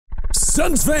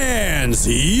Suns fans,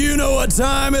 you know what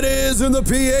time it is in the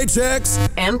PHX.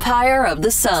 Empire of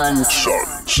the Suns.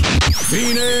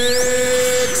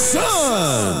 Phoenix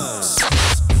Suns.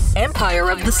 Empire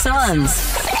of the Suns.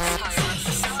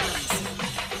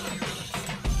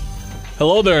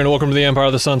 Hello there, and welcome to the Empire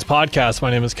of the Suns podcast.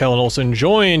 My name is Kellan Olson,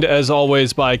 joined as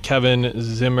always by Kevin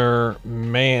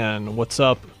Zimmerman. What's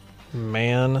up,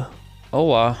 man?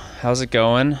 Hola, how's it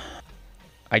going?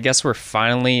 I guess we're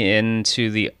finally into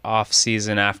the off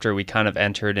season after we kind of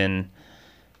entered in,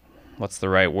 what's the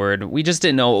right word? We just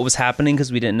didn't know what was happening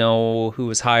because we didn't know who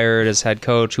was hired as head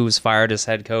coach, who was fired as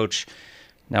head coach.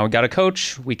 Now we got a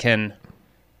coach. We can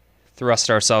thrust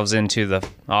ourselves into the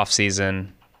off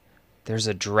season. There's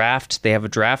a draft. They have a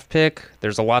draft pick.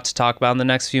 There's a lot to talk about in the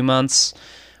next few months.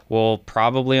 We'll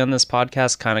probably on this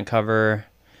podcast kind of cover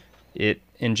it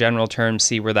in general terms,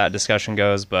 see where that discussion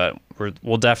goes, but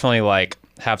we'll definitely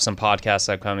have some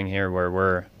podcasts upcoming here where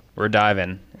we're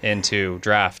diving into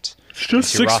draft. It's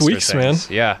just 6 weeks, things.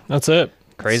 man. Yeah. That's it.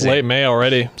 Crazy. It's late May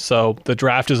already, so the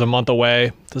draft is a month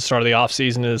away. The start of the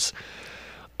offseason is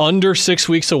under 6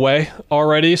 weeks away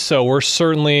already, so we're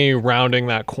certainly rounding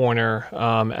that corner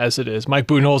as it is. Mike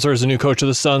Budenholzer is the new coach of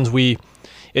the Suns.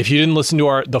 If you didn't listen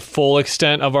to the full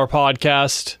extent of our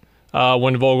podcast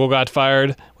when Vogel got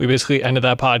fired, we basically ended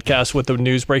that podcast with the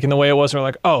news breaking the way it was. And we're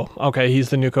like, oh, okay, he's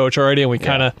the new coach already. And we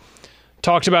kind of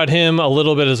talked about him a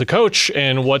little bit as a coach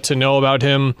and what to know about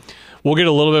him. We'll get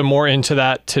a little bit more into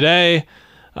that today.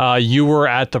 You were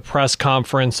at the press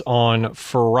conference on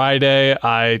Friday.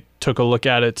 I took a look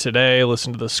at it today,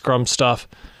 listened to the scrum stuff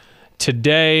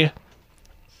today.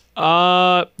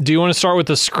 Do you want to start with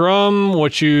the scrum?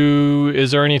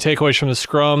 Is there any takeaways from the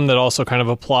scrum that also kind of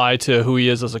apply to who he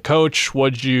is as a coach?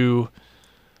 What'd you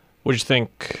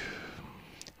think?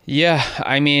 Yeah,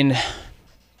 I mean,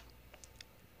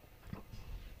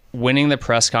 winning the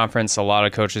press conference, a lot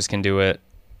of coaches can do it.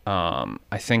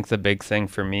 I think the big thing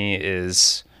for me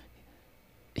is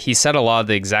he said a lot of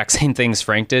the exact same things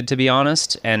Frank did, to be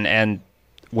honest, and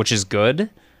which is good.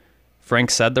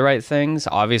 Frank said the right things.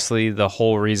 Obviously, the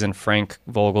whole reason Frank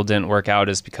Vogel didn't work out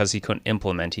is because he couldn't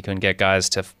implement. He couldn't get guys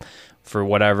to, for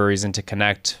whatever reason, to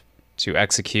connect, to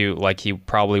execute like he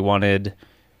probably wanted.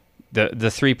 The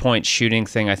three-point shooting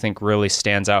thing, I think, really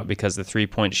stands out because the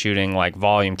three-point shooting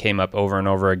volume came up over and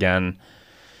over again,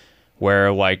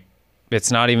 where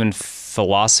it's not even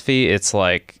philosophy. It's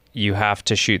you have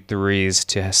to shoot threes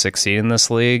to succeed in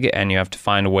this league, and you have to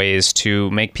find ways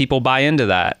to make people buy into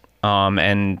that.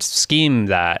 And scheme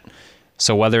that.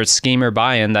 So whether it's scheme or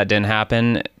buy-in, that didn't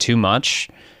happen too much.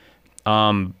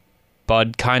 Bud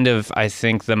kind of, I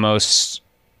think the most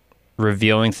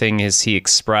revealing thing is he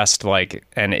expressed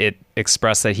and it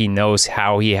expressed that he knows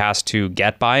how he has to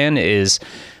get buy-in is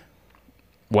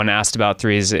when asked about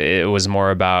threes, it was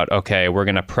more about, okay, we're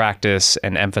going to practice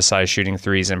and emphasize shooting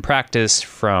threes in practice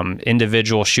from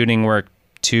individual shooting work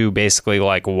to basically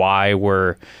why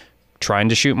we're trying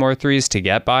to shoot more threes to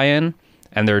get buy-in.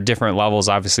 And there are different levels.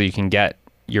 Obviously, you can get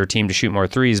your team to shoot more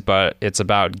threes, but it's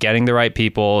about getting the right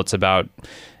people. It's about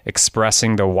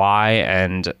expressing the why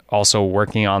and also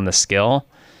working on the skill.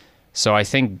 So I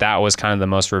think that was kind of the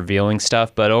most revealing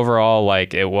stuff. But overall,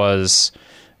 it was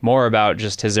more about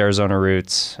just his Arizona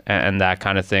roots and that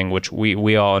kind of thing, which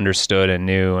we all understood and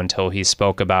knew until he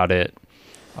spoke about it.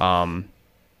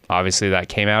 Obviously, that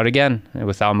came out again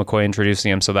with Al McCoy introducing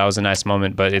him, so that was a nice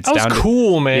moment. But it's that was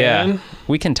cool, man. Yeah,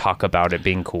 we can talk about it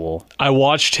being cool. I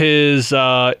watched his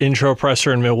intro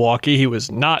presser in Milwaukee. He was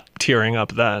not tearing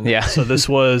up then. Yeah. So this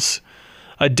was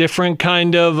a different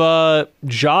kind of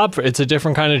job. It's a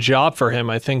different kind of job for him.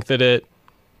 I think that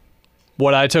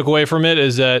what I took away from it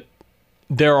is that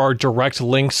there are direct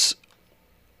links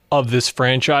of this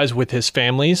franchise with his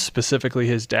family, specifically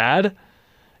his dad.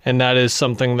 And that is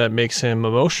something that makes him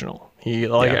emotional.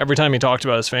 Every time he talked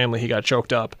about his family, he got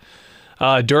choked up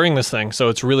during this thing. So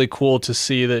it's really cool to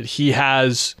see that he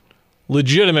has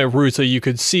legitimate roots that you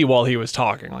could see while he was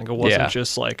talking. It wasn't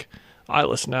just I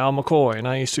listened to Al McCoy and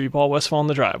I used to be Paul Westphal in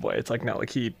the driveway. It's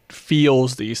he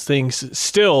feels these things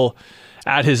still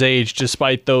at his age,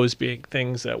 despite those being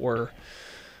things that were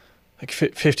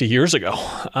 50 years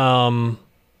ago.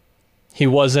 He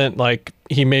wasn't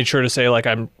he made sure to say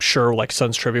I'm sure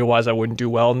Suns trivia wise I wouldn't do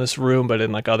well in this room, but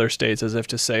in other states as if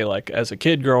to say as a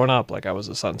kid growing up I was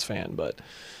a Suns fan. But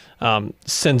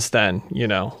since then,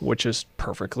 which is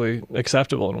perfectly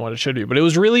acceptable and what it should be. But it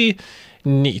was really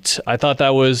neat. I thought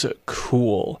that was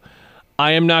cool.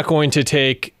 I am not going to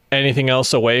take anything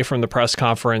else away from the press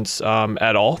conference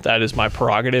at all. That is my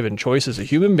prerogative and choice as a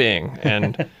human being,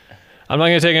 and I'm not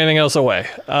going to take anything else away.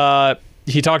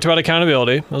 He talked about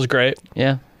accountability. That was great.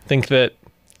 Yeah. I think that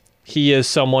he is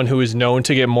someone who is known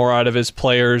to get more out of his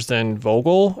players than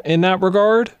Vogel in that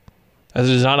regard, as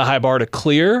it is not a high bar to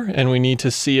clear, and we need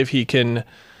to see if he can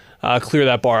clear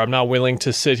that bar. I'm not willing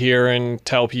to sit here and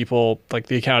tell people like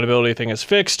the accountability thing is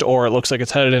fixed or it looks like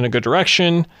it's headed in a good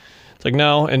direction. It's like,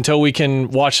 no, until we can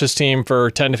watch this team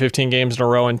for 10 to 15 games in a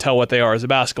row and tell what they are as a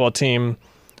basketball team,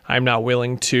 I'm not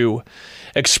willing to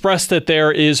express that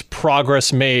there is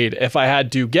progress made. If I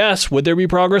had to guess, would there be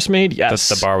progress made? Yes.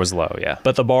 The bar was low, yeah.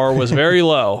 But the bar was very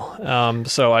low.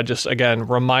 So I just, again,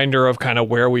 reminder of kind of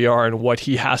where we are and what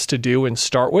he has to do and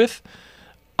start with.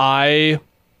 I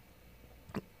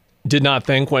did not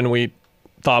think when we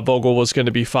thought Vogel was going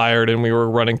to be fired and we were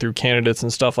running through candidates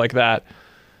and stuff like that.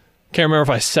 Can't remember if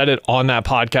I said it on that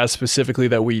podcast specifically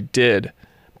that we did,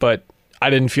 but I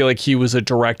didn't feel like he was a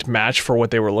direct match for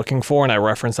what they were looking for, and I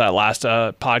referenced that last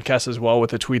podcast as well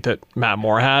with a tweet that Matt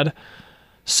Moore had.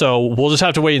 So we'll just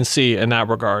have to wait and see in that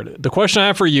regard. The question I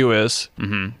have for you is,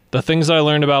 the things that I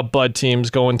learned about Bud teams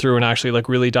going through and actually like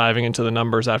really diving into the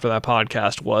numbers after that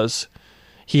podcast was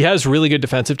he has really good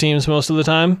defensive teams most of the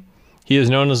time. He is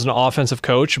known as an offensive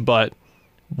coach, but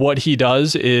what he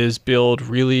does is build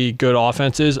really good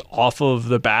offenses off of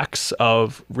the backs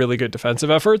of really good defensive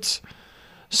efforts.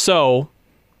 So,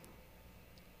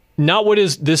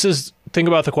 think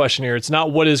about the question here. It's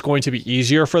not what is going to be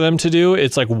easier for them to do.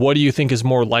 It's like, what do you think is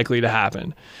more likely to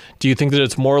happen? Do you think that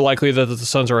it's more likely that the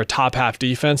Suns are a top half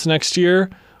defense next year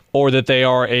or that they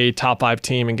are a top 5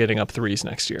 team and getting up threes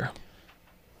next year?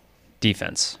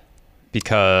 Defense,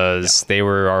 because they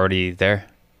were already there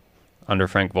under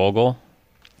Frank Vogel.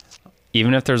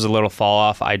 Even if there's a little fall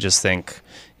off, I just think,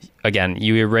 again,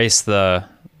 you erase the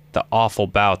awful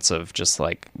bouts of just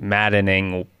like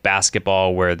maddening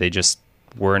basketball where they just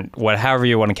weren't, however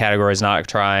you want to categorize, not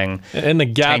trying, and the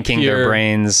gap tanking here, their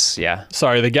brains. Yeah.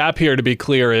 Sorry, the gap here, to be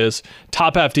clear, is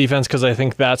top half defense, because I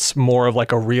think that's more of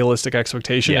like a realistic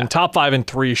expectation. Yeah. And top 5 and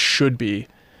 3 should be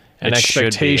an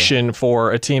expectation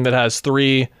for a team that has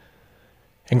 3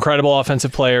 incredible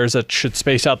offensive players that should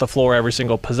space out the floor every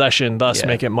single possession, thus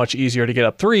make it much easier to get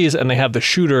up threes, and they have the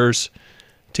shooters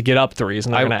to get up threes,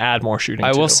 and they're going to add more shooting.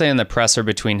 I will say in the presser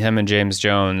between him and James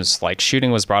Jones, like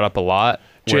shooting was brought up a lot.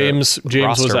 James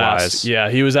was asked. Yeah,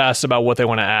 he was asked about what they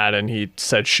want to add, and he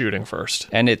said shooting first.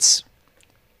 And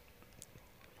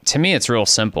to me, it's real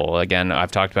simple. Again,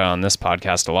 I've talked about it on this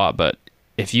podcast a lot, but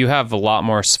if you have a lot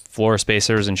more floor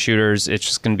spacers and shooters, it's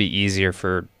just going to be easier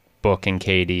for Book and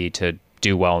KD to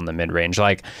do well in the mid-range.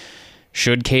 Like,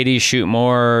 should KD shoot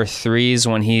more threes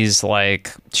when he's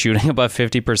like shooting above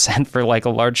 50% for like a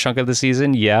large chunk of the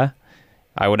season? Yeah.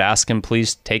 I would ask him,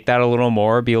 please take that a little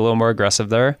more, be a little more aggressive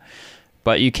there.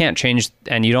 But you can't change,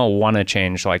 and you don't want to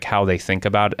change like how they think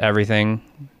about everything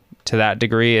to that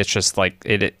degree. It's just like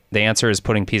the answer is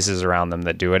putting pieces around them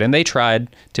that do it. And they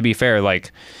tried, to be fair,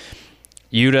 like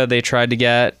Yuta, they tried to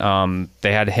get,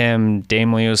 they had him,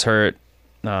 Dame Lee was hurt.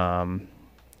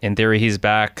 In theory, he's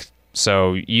back.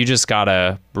 So you just got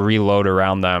to reload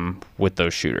around them with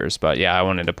those shooters. But yeah, I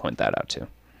wanted to point that out too.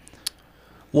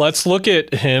 Let's look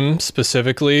at him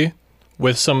specifically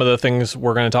with some of the things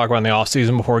we're going to talk about in the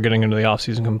offseason before getting into the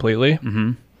offseason completely.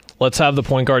 Mm-hmm. Let's have the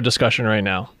point guard discussion right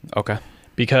now. Okay.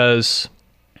 Because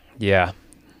I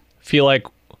feel like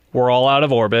we're all out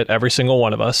of orbit, every single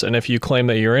one of us. And if you claim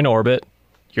that you're in orbit,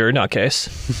 you're a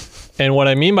nutcase. And what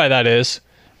I mean by that is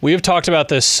we have talked about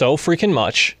this so freaking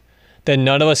much that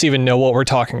none of us even know what we're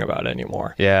talking about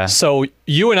anymore. Yeah. So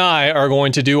you and I are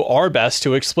going to do our best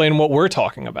to explain what we're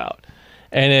talking about.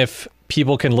 And if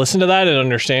people can listen to that and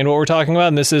understand what we're talking about,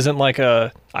 and this isn't like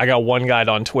I got one guide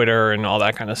on Twitter and all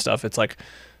that kind of stuff. It's like,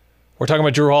 we're talking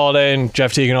about Drew Holiday and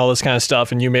Jeff Teague and all this kind of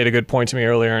stuff, and you made a good point to me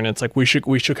earlier, and it's like we should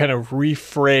kind of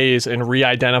rephrase and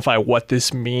re-identify what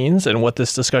this means and what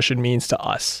this discussion means to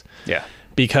us. Yeah.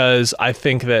 Because I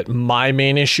think that my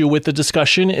main issue with the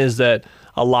discussion is that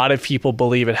a lot of people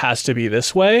believe it has to be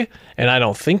this way, and I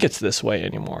don't think it's this way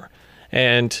anymore.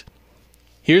 And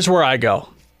here's where I go.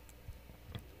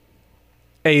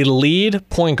 A lead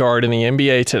point guard in the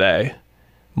NBA today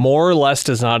more or less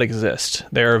does not exist.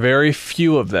 There are very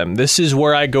few of them. This is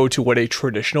where I go to what a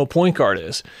traditional point guard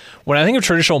is. When I think of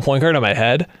traditional point guard in my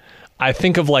head, I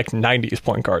think of like 90s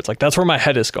point guards. Like that's where my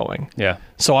head is going. Yeah.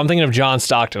 So I'm thinking of John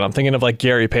Stockton. I'm thinking of like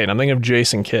Gary Payton. I'm thinking of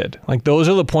Jason Kidd. Like those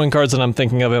are the point guards that I'm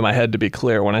thinking of in my head, to be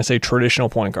clear. When I say traditional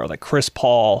point guard, like Chris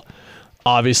Paul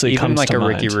obviously even comes like to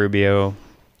mind. Ricky Rubio.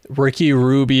 Ricky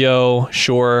Rubio,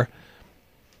 sure.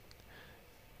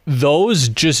 Those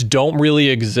just don't really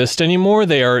exist anymore.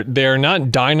 They're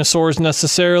not dinosaurs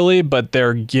necessarily, but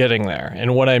they're getting there.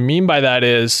 And what I mean by that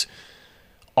is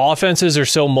offenses are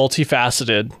so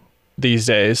multifaceted these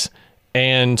days,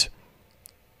 and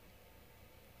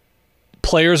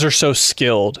players are so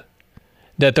skilled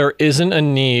that there isn't a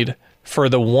need for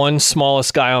the one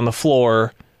smallest guy on the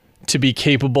floor to be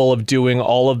capable of doing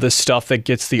all of this stuff that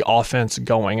gets the offense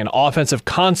going. And offensive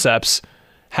concepts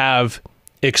have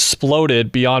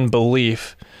exploded beyond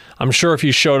belief. I'm sure if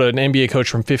you showed an NBA coach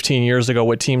from 15 years ago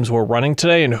what teams were running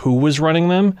today and who was running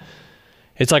them,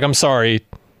 it's like, I'm sorry,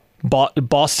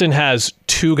 Boston has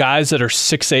two guys that are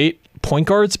 6'8" point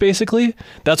guards, basically.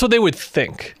 That's what they would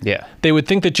think. Yeah. They would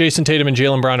think that Jason Tatum and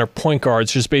Jaylen Brown are point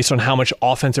guards just based on how much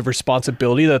offensive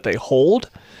responsibility that they hold.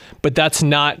 But that's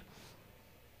not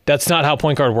how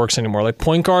point guard works anymore. Like,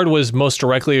 point guard was most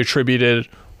directly attributed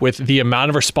with the amount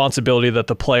of responsibility that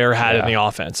the player had in the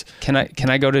offense. Can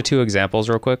I go to two examples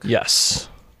real quick? Yes.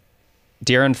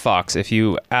 De'Aaron Fox, if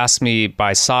you ask me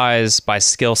by size, by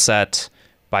skill set,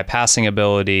 by passing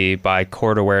ability, by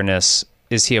court awareness,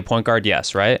 is he a point guard?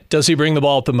 Yes, right? Does he bring the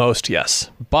ball up the most? Yes.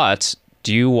 But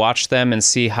do you watch them and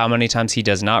see how many times he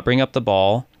does not bring up the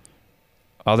ball?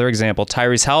 Other example,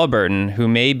 Tyrese Halliburton, who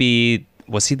may be,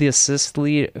 was he the assist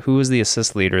lead? Who was the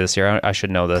assist leader this year? I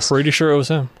should know this. Pretty sure it was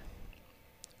him.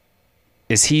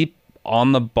 Is he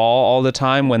on the ball all the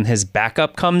time when his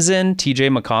backup comes in,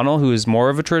 TJ McConnell, who is more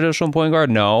of a traditional point guard?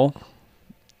 No.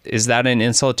 Is that an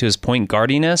insult to his point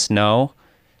guardiness? No.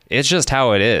 It's just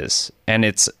how it is. And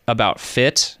it's about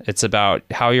fit. It's about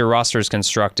how your roster is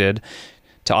constructed.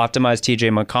 To optimize TJ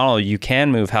McConnell, you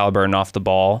can move Halliburton off the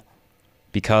ball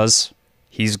because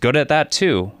he's good at that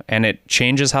too. And it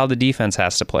changes how the defense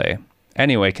has to play.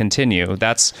 Anyway, continue.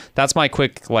 That's my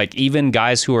quick, like, even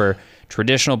guys who are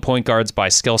traditional point guards by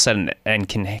skill set and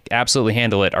can absolutely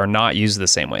handle it are not used the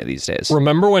same way these days.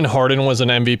 Remember when Harden was an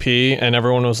MVP and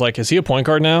everyone was like, is he a point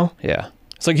guard now? Yeah.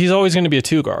 It's like, he's always going to be a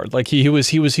two guard. Like, he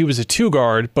was a two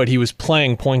guard, but he was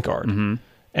playing point guard. Mm-hmm.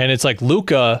 And it's like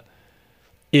Luka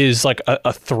is like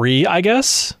a three, I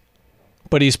guess,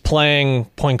 but he's playing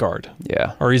point guard.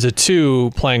 Yeah. Or he's a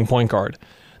two playing point guard.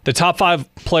 The top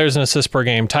 5 players in assists per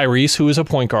game: Tyrese, who is a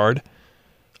point guard;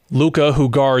 Luka, who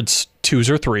guards 2s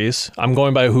or 3s. I'm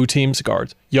going by who teams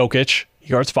guards. Jokic, he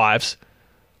guards 5s.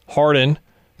 Harden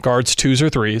guards 2s or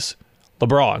 3s.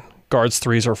 LeBron guards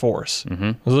 3s or 4s.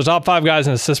 Mm-hmm. Those are the top 5 guys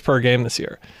in assists per game this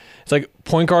year. It's like,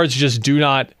 point guards just do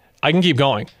not. I can keep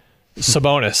going.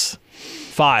 Sabonis,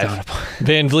 5.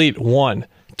 Van Vliet, 1.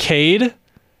 Cade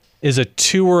is a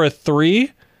 2 or a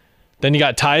 3. Then you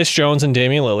got Tyus Jones and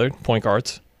Damian Lillard, point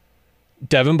guards.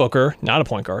 Devin Booker, not a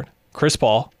point guard. Chris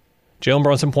Paul, Jalen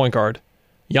Brunson, point guard.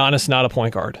 Giannis, not a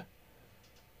point guard.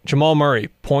 Jamal Murray,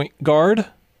 point guard.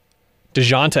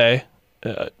 DeJounte,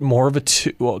 more of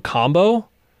a combo.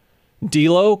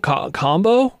 D'Lo,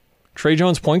 combo. Trey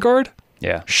Jones, point guard.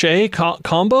 Yeah. Shea,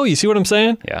 combo. You see what I'm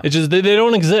saying? Yeah. It's just, they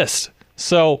don't exist.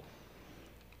 So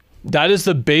that is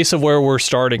the base of where we're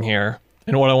starting here.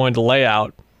 And what I wanted to lay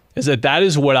out is that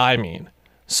is what I mean.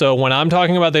 So when I'm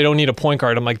talking about they don't need a point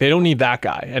guard, I'm like, they don't need that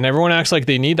guy. And everyone acts like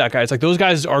they need that guy. It's like, those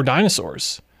guys are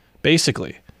dinosaurs,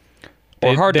 basically.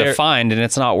 Or hard to find, and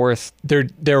it's not worth...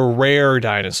 They're rare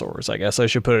dinosaurs, I guess I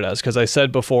should put it as. Because I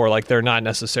said before, like, they're not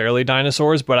necessarily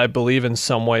dinosaurs, but I believe in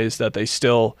some ways that they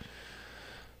still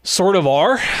sort of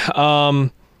are.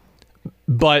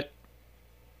 But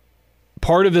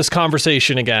part of this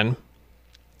conversation, again,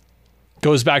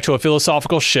 goes back to a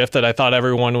philosophical shift that I thought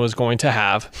everyone was going to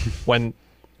have when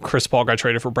Chris Paul got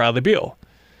traded for Bradley Beal,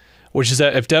 which is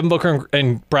that if Devin Booker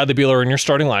and Bradley Beal are in your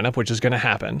starting lineup, which is going to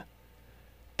happen,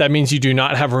 that means you do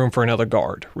not have room for another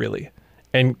guard, really.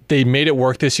 And they made it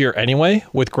work this year anyway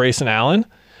with Grayson Allen,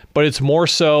 but it's more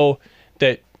so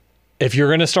that if you're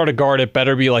going to start a guard, it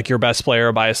better be like your best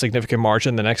player by a significant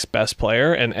margin, the next best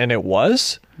player, and it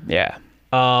was. Yeah.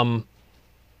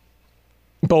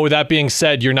 But with that being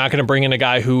said, you're not going to bring in a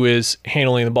guy who is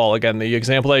handling the ball. Again, the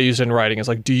example I used in writing is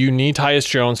like, do you need Tyus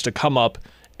Jones to come up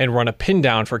and run a pin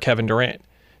down for Kevin Durant?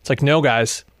 It's like, no,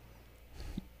 guys.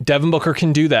 Devin Booker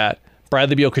can do that.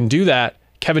 Bradley Beal can do that.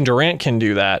 Kevin Durant can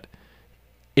do that.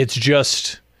 It's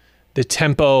just the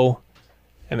tempo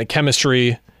and the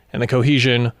chemistry and the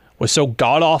cohesion was so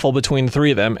god-awful between the three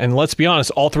of them. And let's be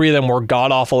honest, all three of them were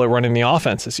god-awful at running the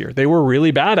offense this year. They were really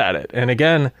bad at it. And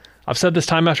again, I've said this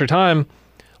time after time,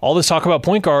 all this talk about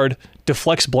point guard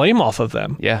deflects blame off of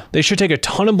them. Yeah. They should take a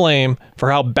ton of blame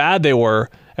for how bad they were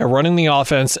at running the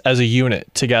offense as a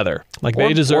unit together. Like,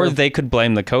 they deserve. Or they could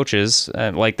blame the coaches.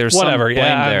 Like, there's whatever. Some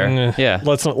blame there. Yeah.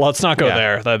 Let's not go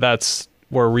there. That's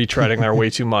we're retreading there way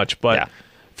too much. But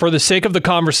for the sake of the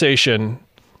conversation,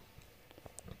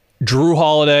 Drew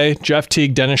Holiday, Jeff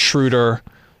Teague, Dennis Schroeder,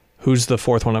 who's the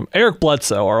fourth one? Eric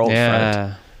Bledsoe, our old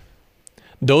friend.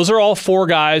 Those are all 4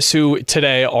 guys who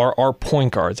today are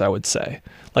point guards, I would say.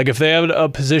 Like if they have a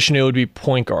position, it would be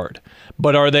point guard.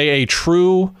 But are they a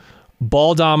true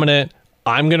ball dominant,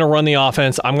 I'm going to run the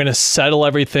offense, I'm going to settle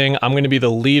everything, I'm going to be the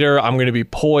leader, I'm going to be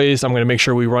poised, I'm going to make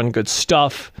sure we run good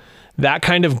stuff. That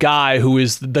kind of guy who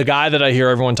is the guy that I hear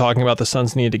everyone talking about the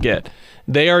Suns need to get.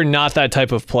 They are not that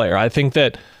type of player. I think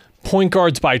that point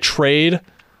guards by trade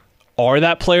are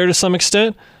that player to some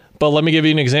extent. But let me give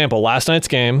you an example. Last night's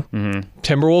game,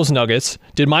 Timberwolves Nuggets.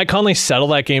 Did Mike Conley settle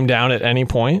that game down at any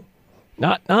point?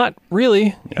 Not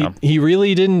really. Yeah. He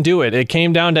really didn't do it. It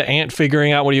came down to Ant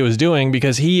figuring out what he was doing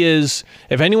because he is,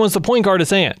 if anyone's the point guard,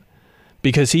 it's Ant.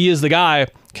 Because he is the guy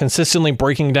consistently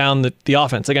breaking down the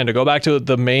offense. Again, to go back to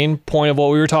the main point of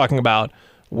what we were talking about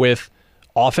with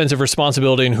offensive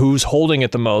responsibility and who's holding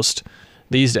it the most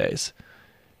these days.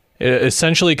 It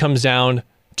essentially comes down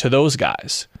to those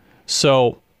guys.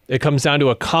 So it comes down to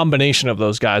a combination of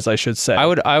those guys, I should say.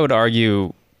 I would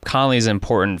argue Conley's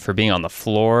important for being on the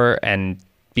floor and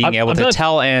being able to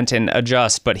tell Ant and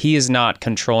adjust, but he is not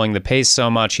controlling the pace so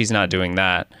much. He's not doing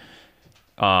that.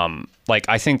 Like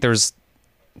I think there's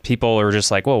people are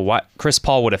just like, well, what Chris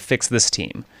Paul would have fixed this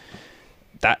team.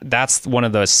 That's one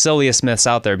of the silliest myths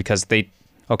out there because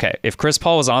if Chris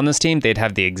Paul was on this team, they'd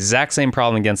have the exact same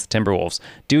problem against the Timberwolves.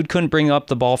 Dude couldn't bring up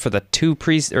the ball for the 2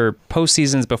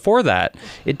 postseasons before that.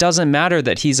 It doesn't matter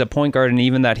that he's a point guard and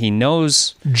even that he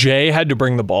knows. Jay had to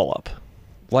bring the ball up.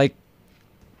 Like,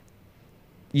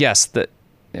 yes,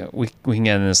 we can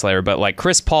get into this later, but like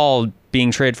Chris Paul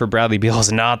being traded for Bradley Beal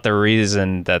is not the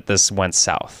reason that this went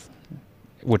south.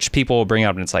 Which people will bring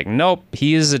up, and it's like, nope,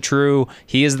 he is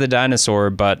the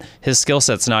dinosaur, but his skill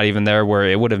set's not even there where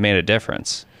it would have made a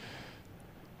difference.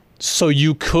 So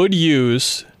you could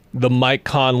use the Mike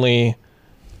Conley,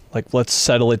 like, let's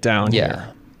settle it down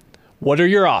here. What are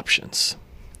your options?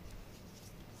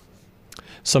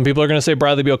 Some people are going to say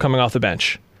Bradley Beal coming off the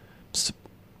bench.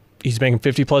 He's making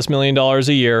 $50+ million a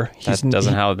year. That's not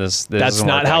how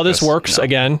this works. No.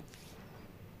 Again,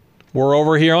 we're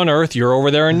over here on Earth. You're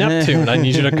over there in Neptune. I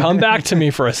need you to come back to me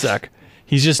for a sec.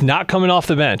 He's just not coming off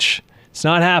the bench. It's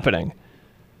not happening.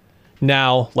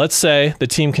 Now, let's say the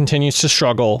team continues to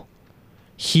struggle.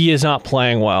 He is not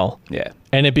playing well. Yeah.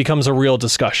 And it becomes a real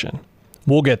discussion.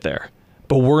 We'll get there.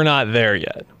 But we're not there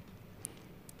yet.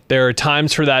 There are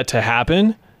times for that to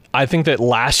happen. I think that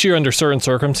last year, under certain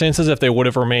circumstances, if they would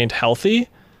have remained healthy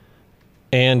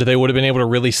and they would have been able to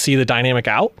really see the dynamic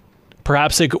out,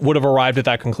 perhaps they would have arrived at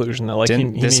that conclusion. That, like,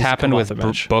 this happened with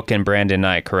Book and Brandon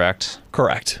Knight, correct?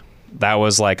 Correct. That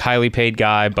was like highly paid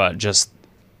guy, but just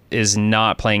is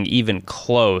not playing even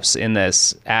close in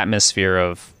this atmosphere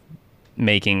of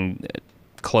making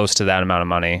close to that amount of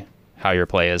money, how your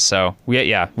play is. So, we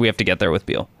have to get there with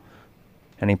Beal.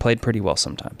 And he played pretty well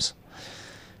sometimes.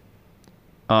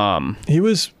 He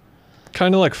was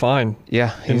kind of like fine.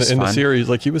 Yeah, in the series,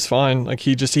 like he was fine. Like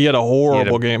he had a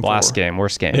horrible game. Worst game.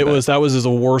 That was his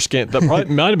worst game. That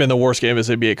probably might have been the worst game of his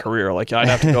NBA career. Like I'd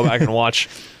have to go back and watch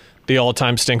the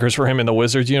all-time stinkers for him in the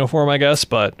Wizards uniform, I guess.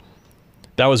 But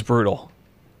that was brutal.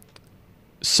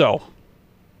 So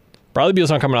Bradley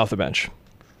Beal's not coming off the bench.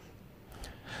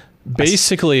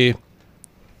 Basically,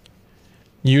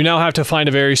 you now have to find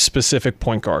a very specific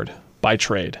point guard by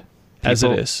trade. As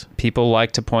it is. People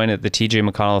like to point at the TJ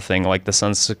McConnell thing, like the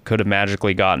Suns could have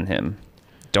magically gotten him.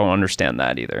 Don't understand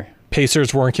that either.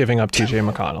 Pacers weren't giving up TJ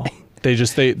McConnell.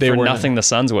 They For were nothing the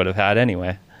Suns would have had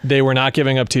anyway. They were not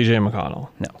giving up TJ McConnell.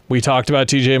 No. We talked about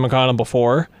TJ McConnell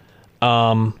before.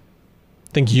 I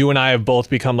think you and I have both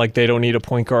become like they don't need a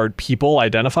point guard people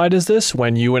identified as this.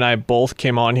 When you and I both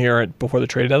came on here before the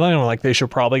trade deadline, and we're like, they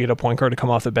should probably get a point guard to come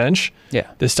off the bench.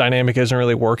 Yeah. This dynamic isn't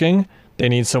really working. They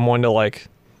need someone to like...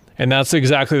 And that's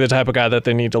exactly the type of guy that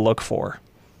they need to look for.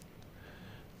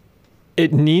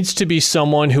 It needs to be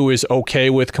someone who is okay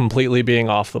with completely being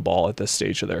off the ball at this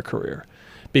stage of their career.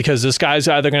 Because this guy's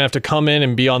either going to have to come in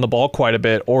and be on the ball quite a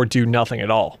bit or do nothing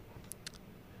at all.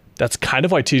 That's kind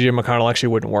of why TJ McConnell actually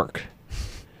wouldn't work.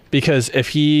 Because if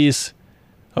he's...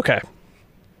 Okay.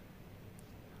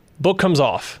 Book comes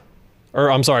off.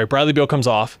 Bradley Beal comes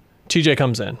off. TJ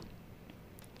comes in.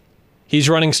 He's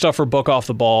running stuff for Book off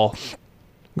the ball.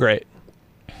 Great.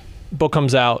 Book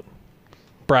comes out.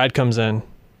 Brad comes in.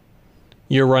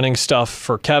 You're running stuff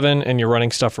for Kevin and you're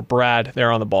running stuff for Brad.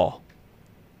 They're on the ball.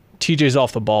 TJ's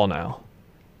off the ball now.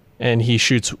 And he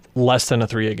shoots less than a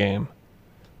 3 a game.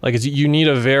 Like, you need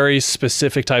a very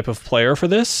specific type of player for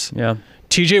this. Yeah.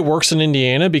 TJ works in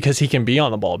Indiana because he can be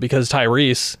on the ball, because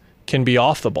Tyrese can be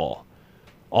off the ball.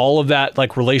 All of that,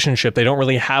 like, relationship, they don't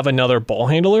really have another ball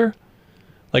handler.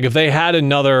 Like, if they had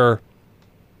another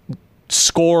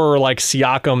scorer like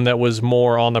Siakam that was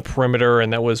more on the perimeter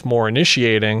and that was more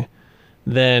initiating,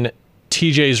 then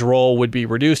TJ's role would be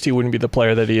reduced. He wouldn't be the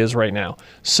player that he is right now.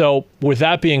 So with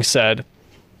that being said,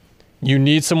 you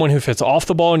need someone who fits off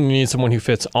the ball and you need someone who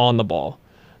fits on the ball.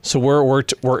 So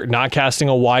we're not casting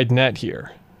a wide net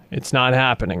here. It's not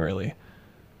happening really.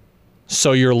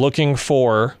 So you're looking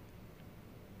for,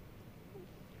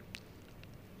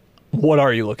 what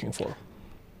are you looking for?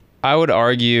 I would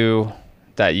argue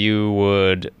that you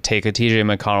would take a TJ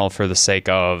McConnell for the sake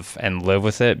of and live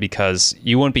with it, because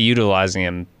you wouldn't be utilizing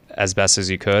him as best as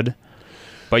you could.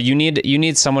 But you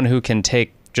need someone who can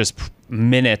take just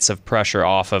minutes of pressure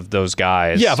off of those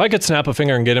guys. Yeah, if I could snap a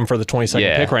finger and get him for the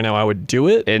 22nd pick right now, I would do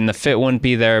it. And the fit wouldn't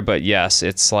be there, but yes,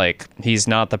 it's like he's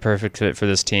not the perfect fit for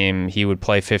this team. He would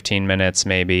play 15 minutes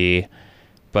maybe.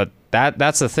 But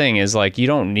that's the thing, is like you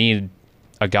don't need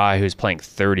a guy who's playing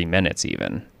 30 minutes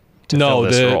even to fill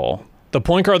this role. The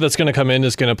point guard that's going to come in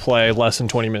is going to play less than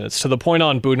 20 minutes. To the point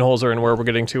on Budenholzer and where we're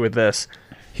getting to with this,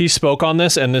 he spoke on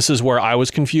this, and this is where I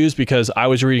was confused because I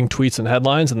was reading tweets and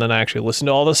headlines, and then I actually listened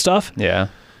to all this stuff. Yeah.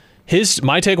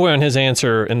 My takeaway on his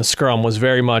answer in the scrum was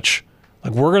very much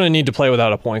like, we're going to need to play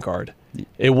without a point guard.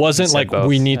 It wasn't like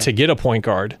we need to get a point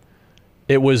guard.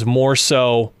 It was more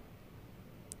so,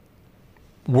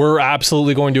 we're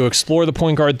absolutely going to explore the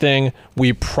point guard thing.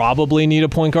 We probably need a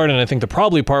point guard. And I think the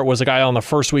probably part was a guy on the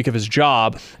first week of his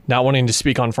job not wanting to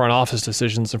speak on front office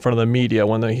decisions in front of the media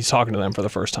when he's talking to them for the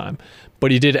first time.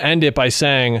 But he did end it by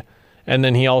saying, and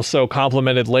then he also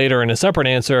complimented later in a separate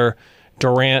answer,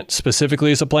 Durant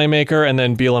specifically as a playmaker, and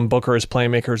then Beal and Booker as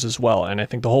playmakers as well. And I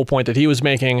think the whole point that he was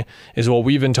making is what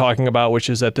we've been talking about, which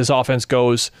is that this offense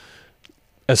goes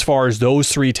as far as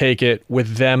those three take it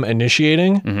with them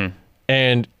initiating. Mm-hmm.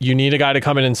 And you need a guy to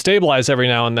come in and stabilize every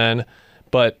now and then.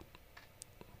 But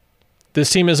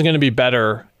this team isn't going to be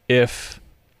better if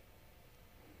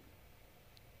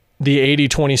the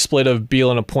 80-20 split of Beal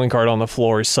and a point guard on the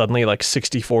floor is suddenly like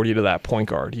 60-40 to that point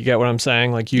guard. You get what I'm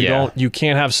saying? Like you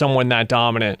can't have someone that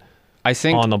dominant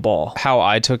on the ball. How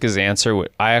I took his answer,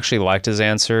 I actually liked his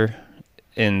answer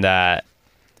in that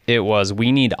it was,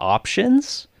 we need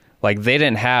options. Like they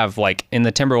didn't have, like in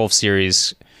the Timberwolves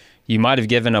series, you might have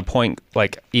given a point,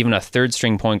 like even a third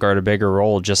string point guard, a bigger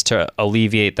role just to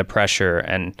alleviate the pressure.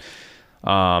 And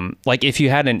like if you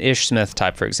had an Ish Smith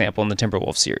type, for example, in the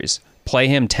Timberwolves series, play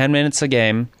him 10 minutes a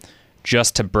game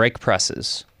just to break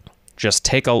presses. Just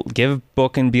give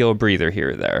Book and Beal a breather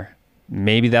here or there.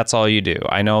 Maybe that's all you do.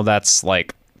 I know that's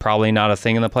like probably not a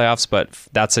thing in the playoffs, but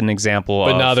that's an example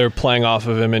But now they're playing off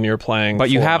of him and you're playing. But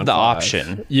you have the 5.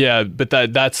 option. Yeah, but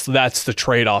that's the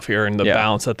trade-off here and the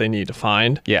balance that they need to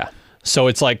find. Yeah. So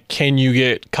it's like, can you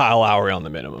get Kyle Lowry on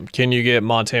the minimum? Can you get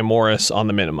Monte Morris on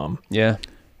the minimum? Yeah.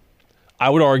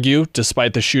 I would argue,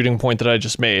 despite the shooting point that I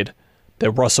just made, that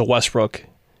Russell Westbrook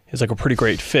is like a pretty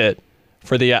great fit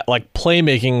for the like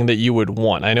playmaking that you would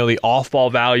want. I know the off-ball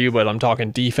value, but I'm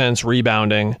talking defense,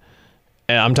 rebounding.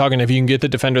 And I'm talking if you can get the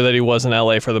defender that he was in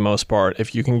LA for the most part,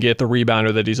 if you can get the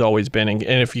rebounder that he's always been, and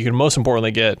if you can most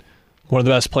importantly get one of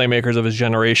the best playmakers of his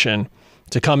generation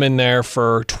to come in there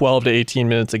for 12 to 18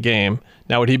 minutes a game.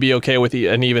 Now, would he be okay with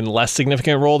an even less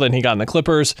significant role than he got in the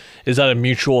Clippers? Is that a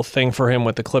mutual thing for him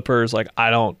with the Clippers? Like, I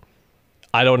don't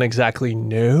exactly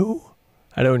know.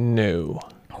 I don't know.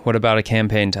 What about a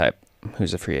campaign type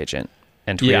who's a free agent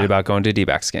and tweeted about going to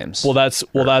D-backs games? Well, that's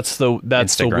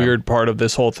the weird part of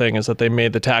this whole thing is that they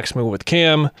made the tax move with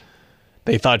Cam.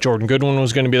 They thought Jordan Goodwin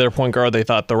was going to be their point guard. They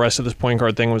thought the rest of this point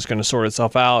guard thing was going to sort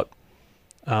itself out.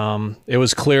 It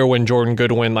was clear when Jordan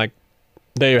Goodwin, like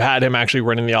they had him actually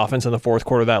running the offense in the fourth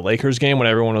quarter of that Lakers game when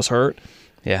everyone was hurt.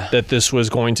 Yeah, that this was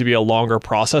going to be a longer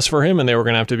process for him, and they were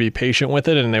going to have to be patient with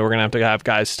it, and they were going to have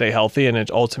guys stay healthy, and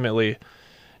it ultimately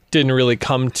didn't really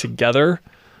come together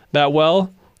that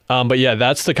well. But yeah,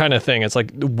 that's the kind of thing. It's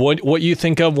like what you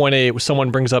think of when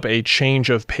someone brings up a change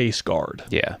of pace guard.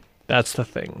 Yeah, that's the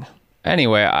thing.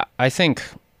 Anyway, I think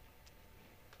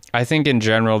in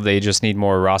general they just need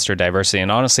more roster diversity.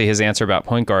 And honestly, his answer about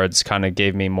point guards kind of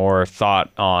gave me more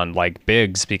thought on like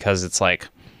bigs, because it's like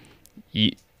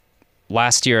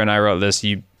last year, and I wrote this,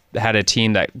 you had a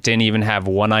team that didn't even have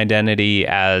one identity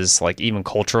as like even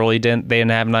culturally they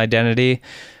didn't have an identity.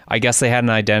 I guess they had an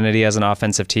identity as an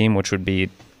offensive team, which would be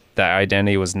that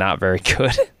identity was not very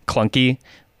good, clunky.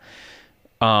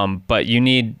 But you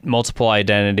need multiple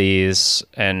identities.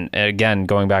 And again,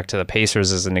 going back to the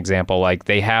Pacers as an example, like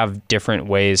they have different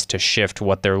ways to shift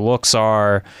what their looks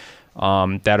are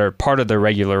that are part of their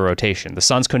regular rotation. The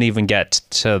Suns couldn't even get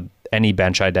to any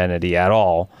bench identity at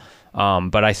all.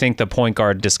 But I think the point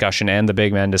guard discussion and the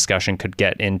big man discussion could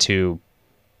get into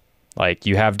like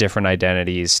you have different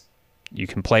identities. you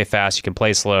can play fast, you can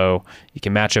play slow, you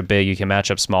can match up big, you can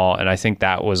match up small. And I think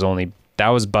that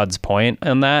was Bud's point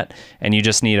on that. And you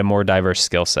just need a more diverse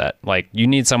skill set. Like, you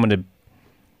need someone to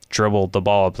dribble the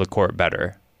ball up the court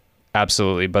better.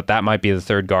 Absolutely. But that might be the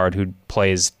third guard who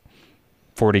plays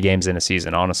 40 games in a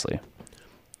season, honestly.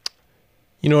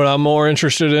 You know what I'm more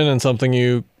interested in, and something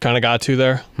you kind of got to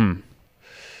there?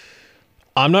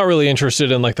 I'm not really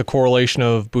interested in like the correlation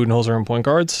of Budenholzer and point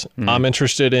guards. I'm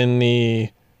interested in the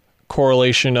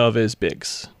correlation of his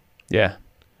bigs. Yeah.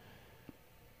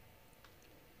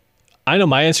 I know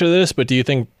my answer to this, but do you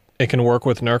think it can work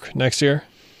with Nurk next year?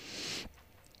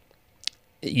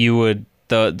 You would,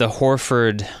 the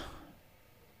Horford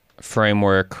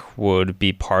framework would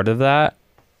be part of that,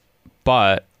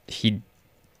 but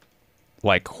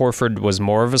Horford was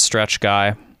more of a stretch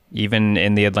guy, even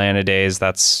in the Atlanta days.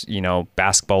 That's,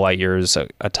 basketball light years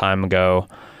a time ago.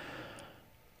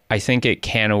 I think it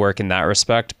can work in that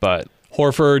respect, but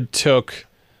Horford took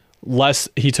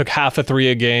half a three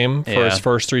a game for his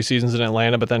first 3 seasons in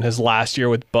Atlanta, but then his last year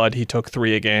with Bud, he took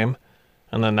 3 a game.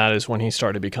 And then that is when he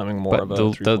started becoming more of a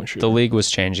three-point shooter. The league was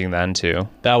changing then too.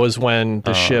 That was when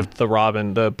the shift,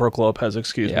 the Brook Lopez,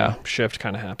 shift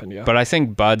kind of happened, yeah. But I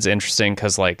think Bud's interesting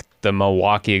because like the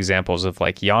Milwaukee examples of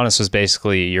like Giannis was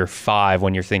basically your 5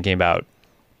 when you're thinking about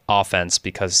offense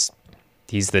because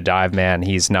he's the dive man.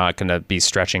 He's not going to be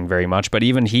stretching very much. But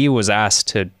even he was asked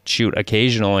to shoot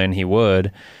occasionally and he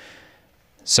would.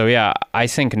 So yeah, I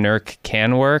think Nurk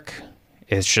can work.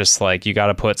 It's just like you got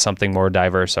to put something more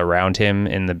diverse around him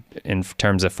in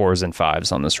terms of 4s and 5s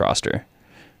on this roster.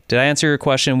 Did I answer your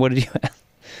question? What did you ask?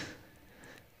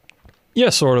 Yeah,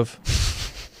 sort of.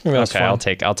 Okay,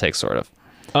 fine. I'll take sort of.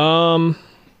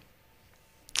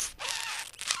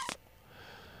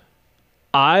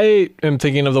 I am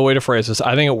thinking of the way to phrase this.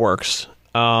 I think it works.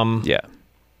 Yeah.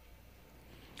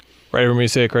 Ready for me to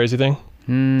say a crazy thing?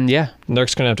 Yeah.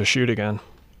 Nurk's gonna have to shoot again.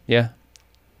 Yeah.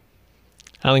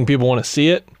 I don't think people want to see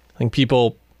it. I think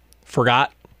people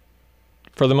forgot,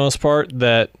 for the most part,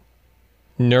 that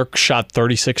Nurk shot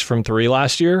 36 from 3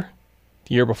 last year,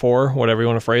 the year before, whatever you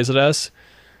want to phrase it as.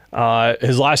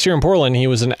 His last year in Portland, he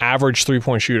was an average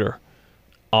 3-point shooter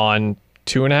on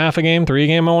 2.5 a game, 3 a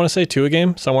game, I want to say, 2 a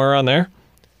game, somewhere around there.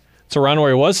 It's around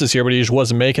where he was this year, but he just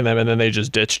wasn't making them, and then they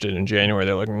just ditched it in January.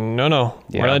 They're like, no,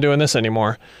 we're not doing this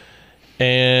anymore.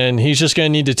 And he's just going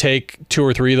to need to take 2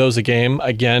 or 3 of those a game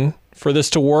again for this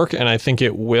to work, and I think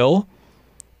it will.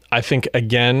 I think,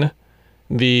 again,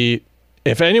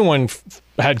 if anyone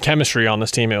had chemistry on this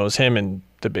team, it was him and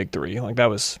the big 3. Like, that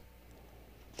was...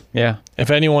 Yeah. If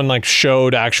anyone, like,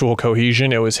 showed actual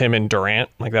cohesion, it was him and Durant.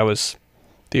 Like, that was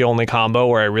the only combo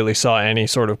where I really saw any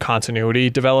sort of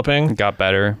continuity developing. Got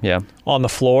better, yeah. On the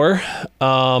floor.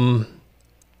 I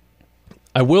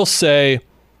will say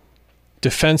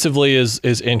defensively is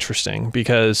interesting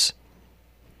because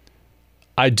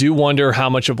I do wonder how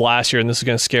much of last year, and this is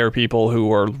going to scare people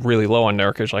who are really low on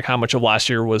Nurkic, like how much of last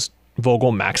year was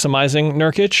Vogel maximizing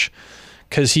Nurkic,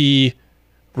 because he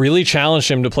really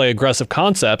challenged him to play aggressive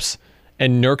concepts,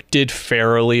 and Nurk did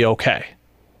fairly okay.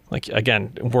 Like,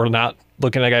 again, we're not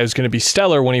looking at a guy who's going to be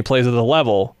stellar when he plays at the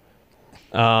level,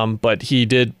 but he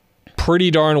did pretty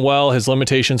darn well. His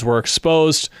limitations were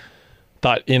exposed.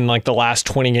 Thought in like the last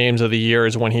 20 games of the year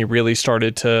is when he really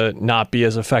started to not be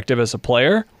as effective as a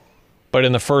player. But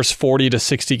in the first 40 to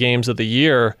 60 games of the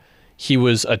year, he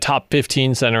was a top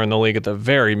 15 center in the league at the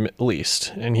very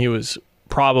least. And he was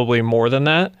probably more than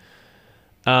that.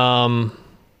 I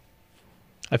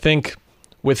think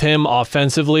with him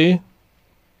offensively,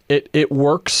 it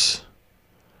works.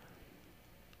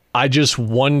 I just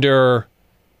wonder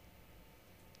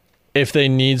if they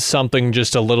need something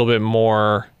just a little bit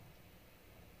more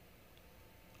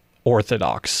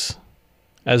orthodox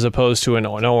as opposed to an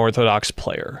unorthodox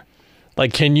player.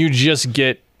 Like, can you just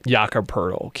get Jakob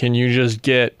Poeltl? Can you just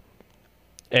get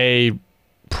a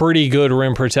pretty good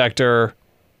rim protector,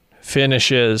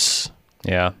 finishes,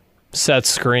 set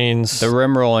screens? The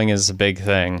rim rolling is a big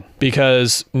thing.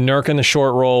 Because Nurk in the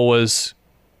short roll was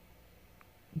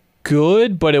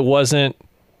good, but it wasn't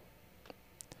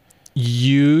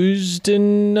used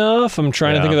enough. I'm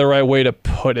trying to think of the right way to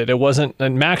put it. It wasn't,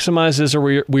 and maximize is a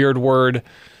weird word,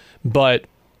 but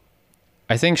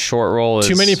I think short roll is...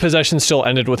 Too many possessions still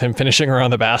ended with him finishing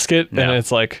around the basket, and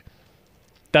it's like,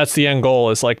 that's the end goal,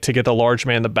 is like to get the large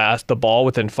man the ball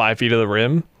within 5 feet of the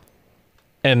rim,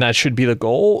 and that should be the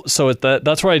goal. So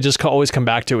that's where I just always come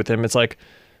back to with him. It's like,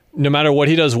 no matter what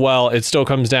he does well, it still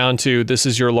comes down to, this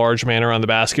is your large man around the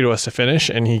basket who has to finish,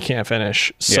 and he can't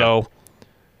finish. So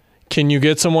can you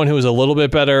get someone who is a little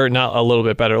bit better, not a little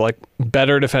bit better, like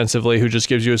better defensively, who just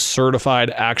gives you a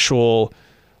certified actual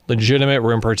legitimate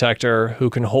rim protector who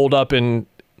can hold up in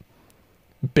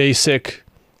basic,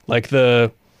 like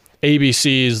the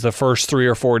ABCs, the first 3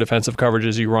 or 4 defensive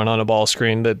coverages you run on a ball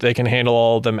screen, that they can handle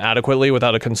all of them adequately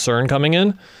without a concern coming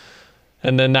in.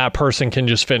 And then that person can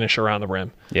just finish around the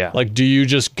rim. Yeah. Like, do you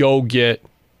just go get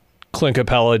Clint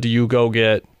Capella? Do you go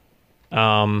get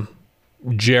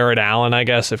Jared Allen, I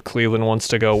guess, if Cleveland wants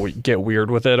to go get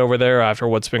weird with it over there after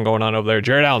what's been going on over there?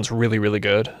 Jared Allen's really, really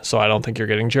good, so I don't think you're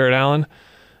getting Jared Allen.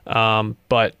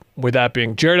 But with that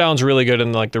being, Jared Allen's really good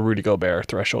in like the Rudy Gobert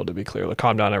threshold, to be clear. Like,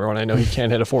 calm down, everyone. I know he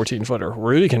can't hit a 14-footer.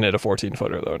 Rudy can hit a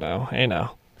 14-footer, though, now. Hey,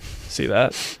 now. See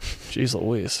that? Jeez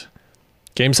Louise.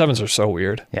 Game 7s are so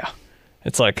weird. Yeah.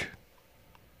 It's like,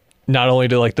 not only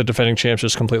do like the defending champs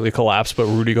just completely collapse, but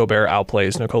Rudy Gobert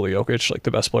outplays Nikola Jokic, like the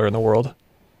best player in the world,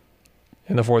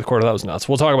 in the fourth quarter. That was nuts.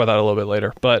 We'll talk about that a little bit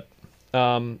later. But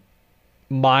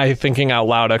my thinking out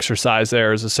loud exercise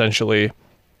there is essentially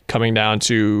coming down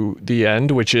to the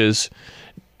end, which is,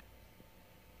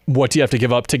 what do you have to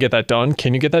give up to get that done?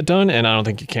 Can you get that done? And I don't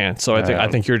think you can. So I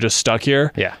think you're just stuck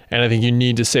here. Yeah. And I think you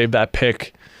need to save that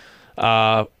pick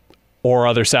or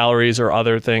other salaries or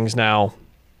other things now.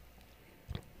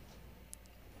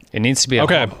 It needs to be a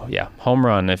okay. home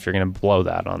run if you're going to blow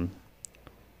that on.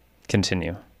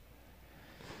 Continue.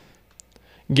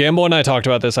 Gamble and I talked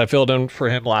about this. I filled in for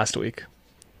him last week.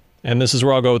 And this is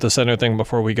where I'll go with the center thing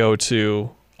before we go to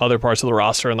other parts of the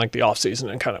roster and like the offseason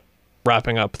and kind of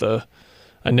wrapping up the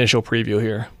initial preview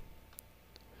here.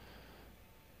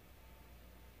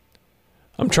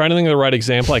 I'm trying to think of the right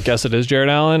example. I guess it is Jared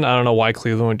Allen. I don't know why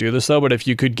Cleveland would do this, though, but if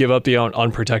you could give up the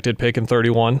unprotected pick in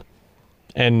 31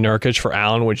 and Nurkic for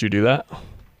Allen, would you do that?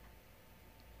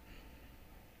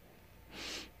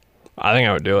 I think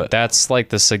I would do it. That's like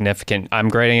the significant. I'm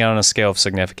grading it on a scale of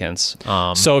significance.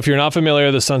 So if you're not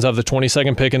familiar, the Suns have the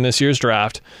 22nd pick in this year's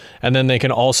draft, and then they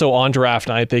can also, on draft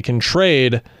night, they can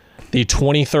trade the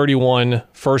 2031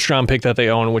 first-round pick that they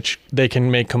own, which they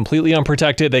can make completely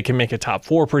unprotected. They can make it top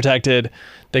 4 protected.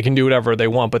 They can do whatever they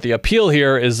want. But the appeal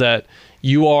here is that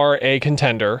you are a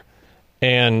contender,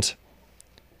 and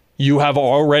you have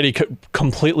already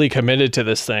completely committed to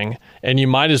this thing, and you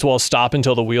might as well stop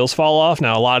until the wheels fall off.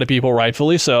 Now, a lot of people,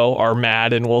 rightfully so, are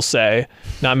mad and will say,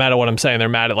 not mad at what I'm saying, they're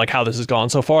mad at like how this has gone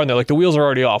so far, and they're like, the wheels are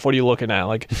already off. What are you looking at?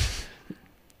 Like,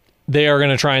 they are going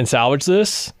to try and salvage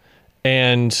this,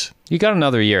 and you got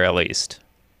another year at least.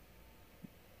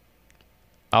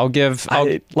 I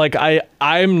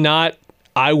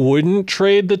wouldn't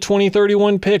trade the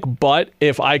 2031 pick, but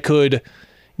if I could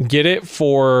get it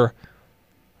for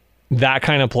that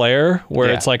kind of player where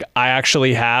it's like I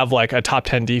actually have like a top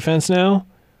 10 defense now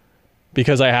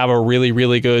because I have a really,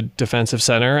 really good defensive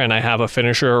center and I have a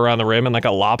finisher around the rim and like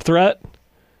a lob threat.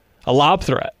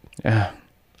 Yeah.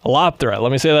 A lob threat.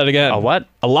 Let me say that again. A what?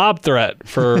 A lob threat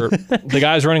for the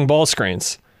guys running ball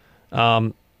screens.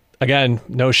 Again,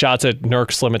 no shots at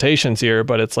Nurk's limitations here,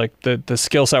 but it's like the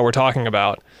skill set we're talking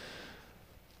about.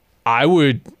 I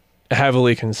would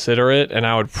heavily consider it, and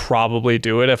I would probably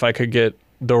do it if I could get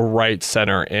the right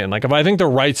center in. Like, if I think the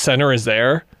right center is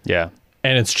there, and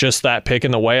it's just that pick in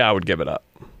the way, I would give it up.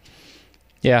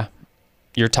 Yeah.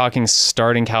 You're talking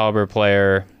starting caliber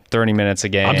player, 30 minutes a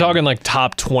game. I'm talking like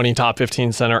top 20, top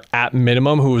 15 center at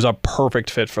minimum who is a perfect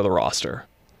fit for the roster.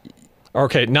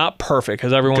 Okay, not perfect,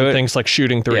 because everyone thinks like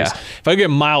shooting threes. Yeah. If I could get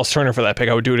Miles Turner for that pick,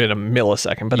 I would do it in a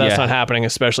millisecond, but that's not happening,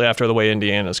 especially after the way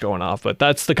Indiana's going off. But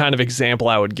that's the kind of example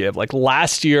I would give. Like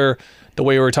last year, the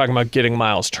way we were talking about getting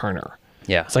Miles Turner.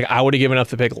 Yeah. It's like I would have given up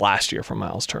the pick last year for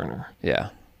Miles Turner. Yeah.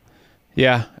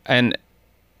 Yeah, and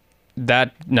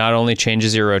that not only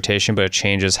changes your rotation, but it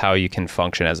changes how you can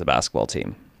function as a basketball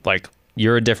team. Like,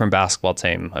 you're a different basketball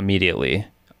team immediately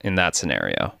in that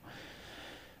scenario.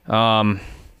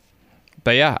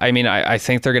 But yeah, I mean, I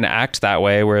think they're going to act that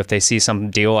way, where if they see some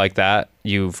deal like that,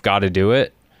 you've got to do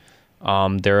it.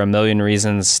 There are a million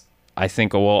reasons I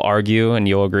think we'll argue, and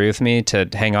you'll agree with me, to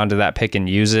hang on to that pick and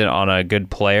use it on a good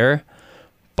player.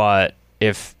 But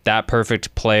if that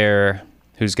perfect player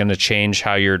who's going to change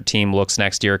how your team looks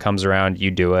next year comes around, you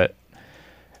do it.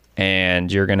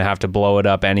 And you're going to have to blow it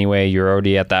up anyway. You're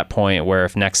already at that point where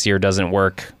if next year doesn't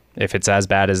work, if it's as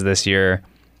bad as this year,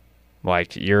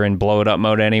 like, you're in blow it up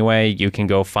mode anyway. You can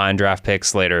go find draft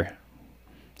picks later.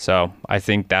 So I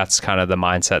think that's kind of the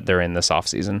mindset they're in this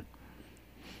offseason.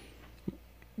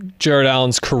 Jared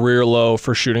Allen's career low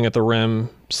for shooting at the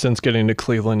rim since getting to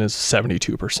Cleveland is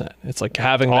 72%. It's like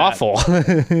having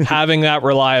having that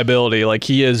reliability. Like,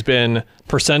 he has been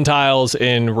percentiles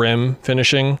in rim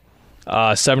finishing,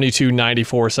 72,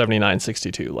 94, 79,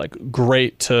 62. Like,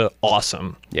 great to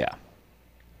awesome. Yeah.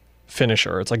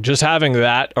 finisher. It's like just having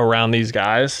that around these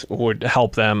guys would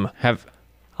help them Have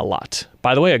a lot.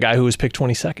 By the way, a guy who was picked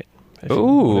 22nd. If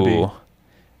ooh.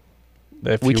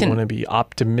 you want to be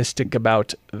optimistic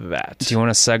about that. Do you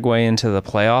want to segue into the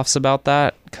playoffs about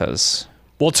that? Because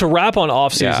well, to wrap on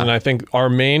offseason, Yeah. I think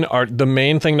the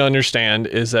main thing to understand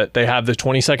is that they have the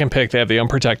 22nd pick, they have the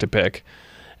unprotected pick,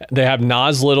 they have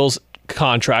Nas Little's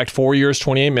contract, 4 years,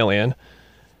 $28 million.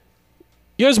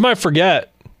 You guys might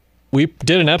forget, we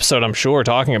did an episode, I'm sure,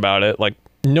 talking about it, like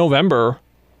November.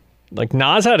 Like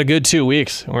Nas had a good 2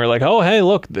 weeks. And we were like, oh, hey,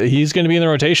 look, he's going to be in the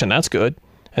rotation. That's good.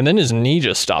 And then his knee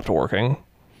just stopped working.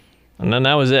 And then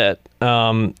that was it.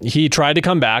 He tried to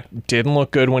come back. Didn't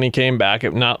look good when he came back.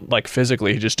 Not like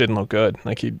physically, he just didn't look good.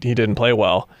 Like he didn't play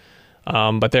well.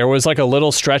 But there was like a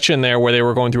little stretch in there where they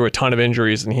were going through a ton of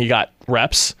injuries and he got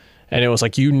reps. And it was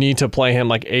like, you need to play him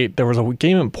like 8. There was a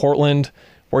game in Portland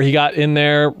where he got in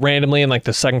there randomly in like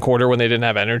the second quarter when they didn't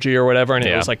have energy or whatever. And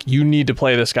it was like, you need to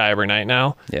play this guy every night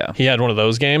now. Yeah. He had one of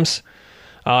those games.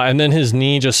 And then his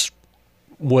knee just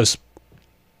was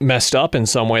messed up in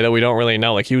some way that we don't really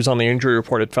know. Like he was on the injury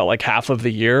report. It felt like half of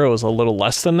the year. It was a little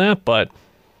less than that, but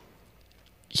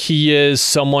he is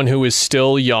someone who is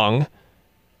still young.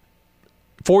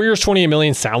 4 years, $28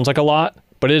 million sounds like a lot,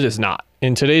 but it is not.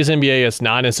 In today's NBA, it's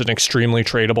not. It's an extremely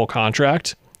tradable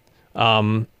contract.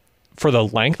 For the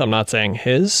length, I'm not saying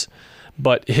his,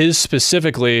 but his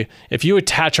specifically, if you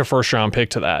attach a first round pick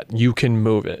to that, you can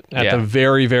move it at the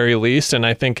very, very least. And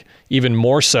I think even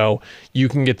more so, you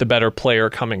can get the better player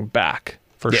coming back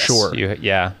for sure.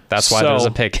 That's why there's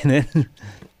a pick in it.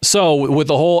 So with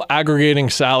the whole aggregating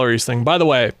salaries thing, by the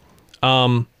way,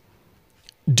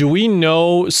 do we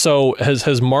know, so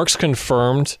has Marks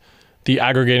confirmed the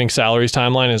aggregating salaries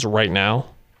timeline is right now?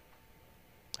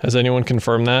 Has anyone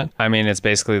confirmed that? I mean, it's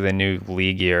basically the new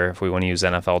league year, if we want to use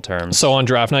NFL terms. So on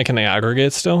draft night, can they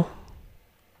aggregate still?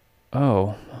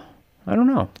 Oh, I don't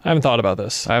know. I haven't thought about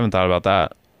this. I haven't thought about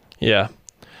that. Yeah.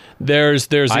 There's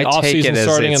the offseason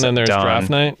starting and then there's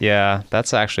draft night. Yeah,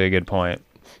 that's actually a good point.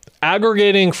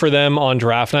 Aggregating for them on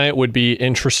draft night would be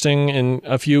interesting in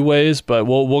a few ways, but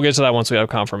we'll get to that once we have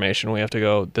confirmation. We have to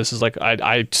go. This is like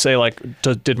I say like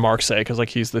did Mark say, because like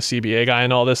he's the CBA guy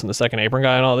and all this and the second apron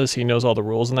guy and all this. He knows all the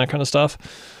rules and that kind of stuff.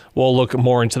 We'll look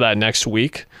more into that next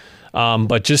week.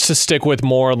 But just to stick with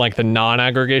more like the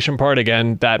non-aggregation part,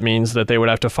 again, that means that they would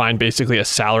have to find basically a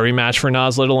salary match for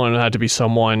Nas Little, and it had to be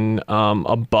someone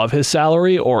above his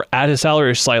salary or at his salary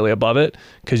or slightly above it,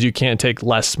 because you can't take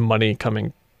less money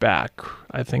coming back,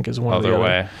 I think is one of the other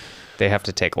way. They have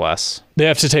to take less. They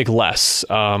have to take less.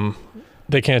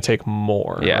 They can't take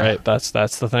more, right? That's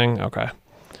the thing. Okay.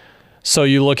 So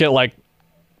you look at like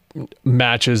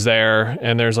matches there,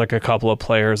 and there's like a couple of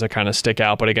players that kind of stick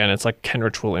out, but again, it's like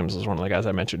Kenrich Williams is one of the guys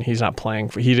I mentioned. He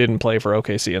didn't play for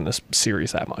OKC in this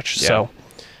series that much. Yeah. So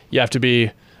you have to be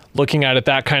looking at it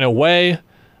that kind of way.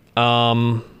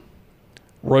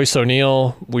 Royce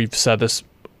O'Neal, we've said this,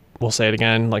 we'll say it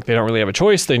again, like they don't really have a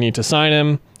choice. They need to sign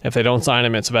him. If they don't sign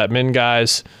him, it's vet min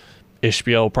guys.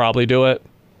 Ishbia will probably do it.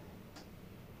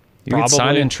 You could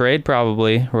sign and trade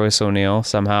probably Royce O'Neal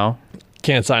somehow.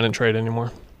 Can't sign and trade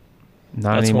anymore.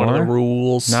 That's one of the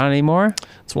rules. Not anymore?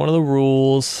 It's one of the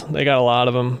rules. They got a lot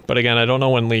of them. But again, I don't know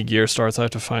when league year starts. I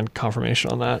have to find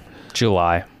confirmation on that.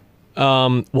 July.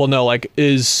 Well, no, like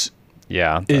is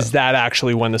that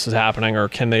actually when this is happening, or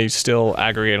can they still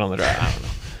aggregate on the draft? I don't know.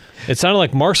 It sounded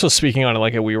like Marks was speaking on it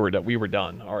like we were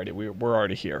done already. We're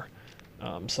already here.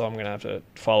 So I'm going to have to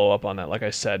follow up on that, like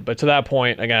I said. But to that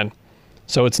point, again,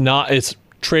 so it's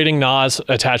trading Nas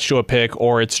attached to a pick,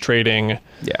 or it's trading,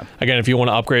 again, if you want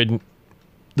to upgrade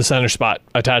the center spot,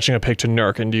 attaching a pick to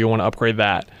Nurk, and do you want to upgrade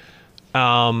that?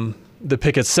 The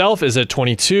pick itself is at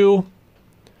 22.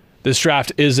 This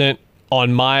draft isn't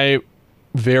on my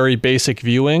very basic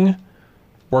viewing.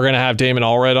 We're going to have Damon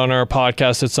Allred on our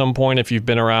podcast at some point. If you've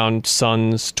been around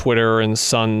Suns Twitter and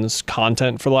Suns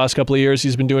content for the last couple of years,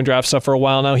 he's been doing draft stuff for a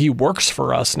while now. He works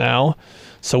for us now.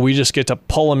 So we just get to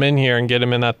pull him in here and get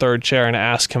him in that third chair and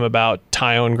ask him about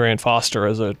Tyon Grant Foster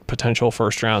as a potential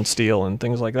first round steal and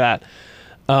things like that.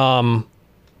 I'm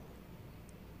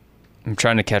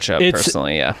trying to catch up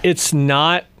personally, It's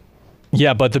not,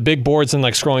 but the big boards and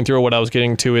like scrolling through what I was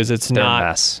getting to is they're not. A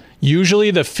mess. Usually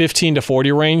the 15 to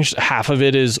 40 range, half of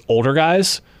it is older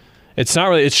guys. It's not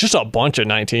really, it's just a bunch of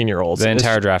 19-year-olds. The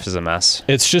entire draft is a mess.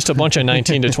 It's just a bunch of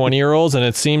 19 to 20-year-olds, and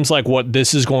it seems like what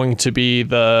this is going to be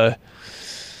I'm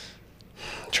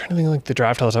trying to think like the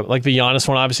draft all the time. Like the Giannis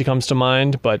one obviously comes to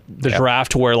mind, but the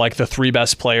draft where like the three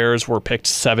best players were picked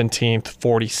 17th,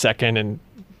 42nd, and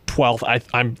 12th.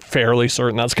 I'm fairly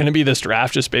certain that's going to be this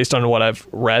draft just based on what I've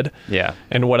read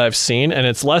and what I've seen. And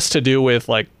it's less to do with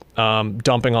like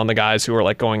dumping on the guys who are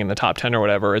like going in the top 10 or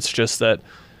whatever. It's just that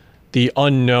the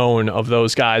unknown of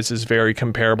those guys is very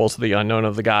comparable to the unknown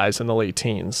of the guys in the late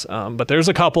teens. But there's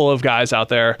a couple of guys out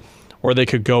there where they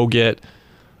could go get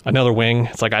another wing.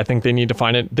 It's like, I think they need to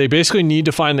find it. They basically need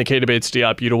to find the Keita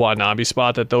Bates-Diop, Yuta Watanabe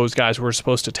spot that those guys were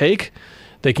supposed to take.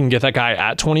 They can get that guy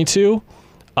at 22.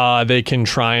 They can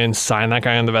try and sign that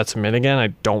guy on the vets mid again. I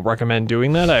don't recommend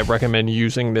doing that. I recommend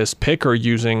using this pick or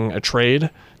using a trade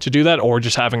to do that, or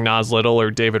just having Nas Little or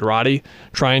David Roddy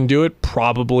try and do it.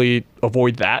 Probably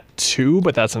avoid that too,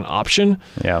 but that's an option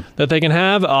that they can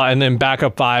have. And then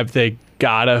backup 5, they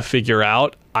gotta figure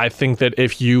out. I think that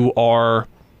if you are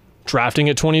drafting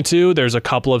at 22, there's a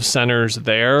couple of centers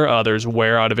there. There's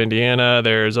Ware out of Indiana.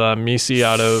 There's Misi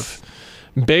out of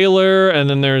Baylor, and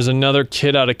then there's another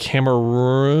kid out of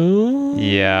Cameroon.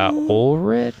 Yeah,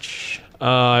 Ulrich?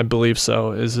 I believe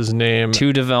so, is his name.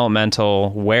 2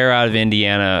 developmental, Ware out of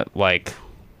Indiana, like,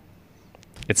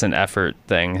 it's an effort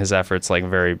thing. His effort's, like,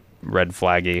 very red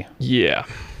flaggy. Yeah.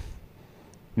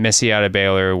 Missy out of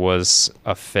Baylor was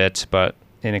a fit, but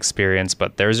inexperienced.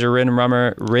 But there's your rim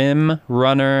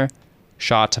runner,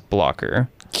 shot blocker.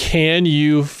 Can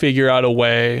you figure out a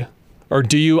way, or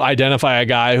do you identify a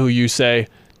guy who you say,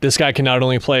 this guy can not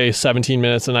only play 17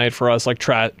 minutes a night for us like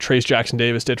Trace Jackson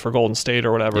Davis did for Golden State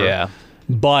or whatever,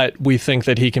 but we think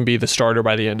that he can be the starter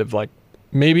by the end of, like,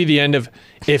 maybe the end of,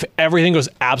 if everything goes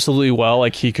absolutely well,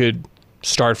 like he could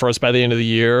start for us by the end of the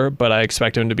year, but I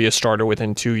expect him to be a starter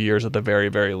within 2 years at the very,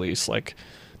 very least. Like,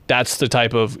 that's the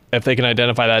type of, if they can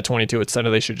identify that at 22 at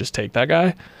center, they should just take that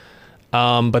guy.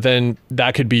 But then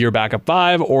that could be your backup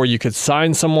 5, or you could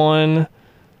sign someone.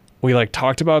 We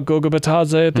talked about Goga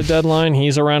Batadze at the deadline.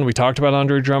 He's around. We talked about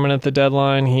Andre Drummond at the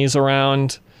deadline. He's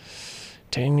around.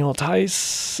 Daniel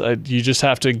Tice. You just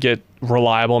have to get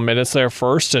reliable minutes there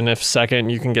first, and if second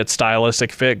you can get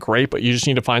stylistic fit, great, but you just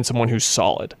need to find someone who's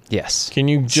solid. Yes. Can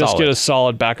you just get a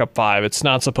solid backup 5? It's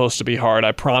not supposed to be hard.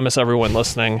 I promise everyone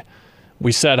listening.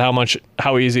 We said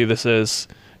how easy this is.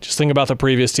 Just think about the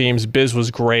previous teams. Biz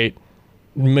was great.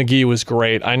 McGee was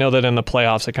great. I know that in the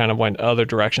playoffs it kind of went other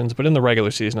directions, but in the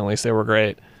regular season at least they were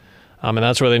great. And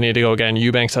that's where they need to go again.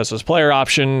 Eubanks has his player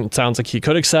option. It sounds like he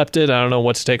could accept it. I don't know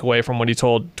what to take away from what he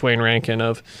told Dwayne Rankin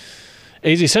of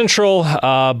AZ Central.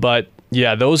 But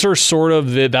yeah, those are sort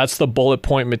of that's the bullet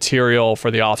point material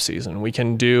for the offseason. We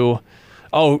can do...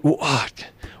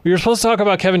 we were supposed to talk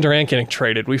about Kevin Durant getting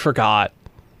traded. We forgot.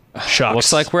 Shucks.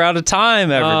 Looks like we're out of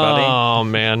time, everybody. Oh,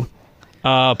 man.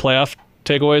 Playoff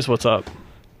takeaways, what's up?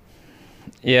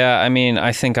 Yeah, I mean,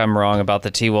 I think I'm wrong about the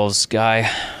T-Wolves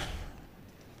guy.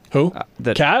 Who?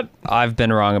 Cat? I've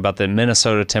been wrong about the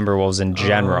Minnesota Timberwolves in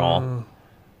general.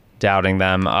 Doubting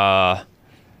them.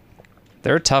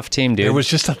 They're a tough team, dude. It was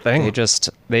just a thing. They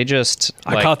just.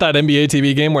 I caught that NBA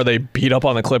TV game where they beat up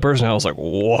on the Clippers, and I was like,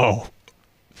 whoa.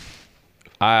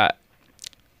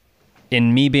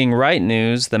 In me being right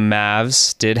news, the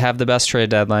Mavs did have the best trade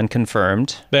deadline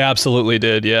confirmed. They absolutely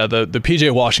did. Yeah, the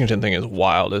PJ Washington thing is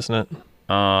wild, isn't it?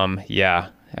 Yeah.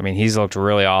 I mean, he's looked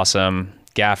really awesome.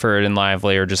 Gafford and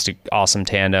Lively are just an awesome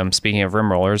tandem. Speaking of rim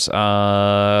rollers,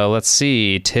 let's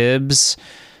see. Tibbs,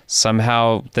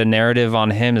 somehow the narrative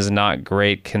on him is not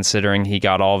great considering he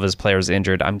got all of his players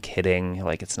injured. I'm kidding.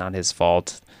 It's not his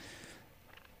fault.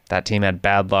 That team had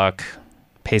bad luck.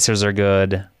 Pacers are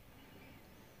good.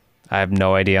 I have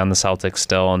no idea on the Celtics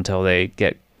still until they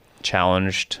get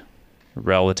challenged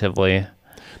relatively.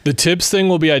 The Tibbs thing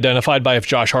will be identified by if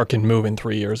Josh Hart can move in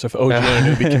 3 years, if OG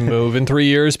Anunoby can move in 3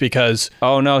 years, because...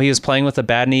 Oh, no, he was playing with a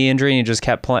bad knee injury and he just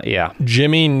kept playing. Yeah.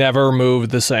 Jimmy never moved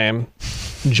the same.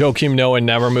 Joakim Noah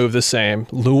never moved the same.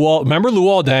 Remember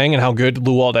Luol Deng and how good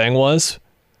Luol Deng was?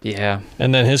 Yeah.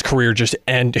 And then his career just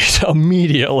ended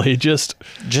immediately. Just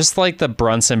like the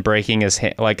Brunson breaking his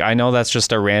hand. I know that's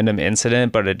just a random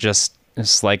incident, but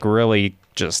it's really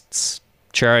just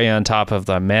cherry on top of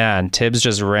the man. Tibbs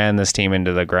just ran this team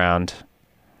into the ground.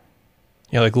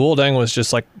 Yeah, Luol Deng was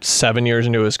just 7 years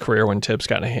into his career when Tibbs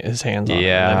got his hands on him.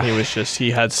 And then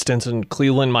he had stints in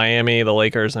Cleveland, Miami, the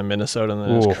Lakers, and Minnesota, and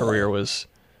then his career was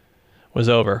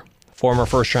over. Former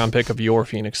first-round pick of your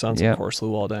Phoenix Suns, of course,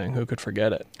 Luol Deng. Who could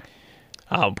forget it?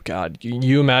 Oh, God.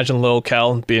 You imagine Lil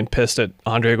Kel being pissed at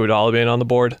Andre Iguodala being on the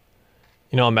board?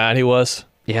 You know how mad he was?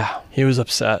 Yeah. He was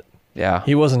upset. Yeah.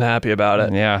 He wasn't happy about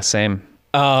it. Yeah, same.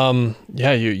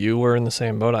 Yeah, you were in the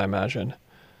same boat, I imagine.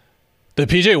 The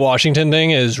PJ Washington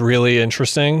thing is really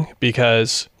interesting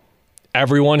because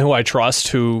everyone who I trust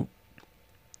who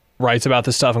writes about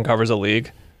this stuff and covers the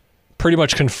league pretty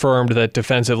much confirmed that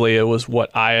defensively it was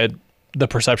what I had the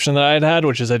perception that I had,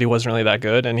 which is that he wasn't really that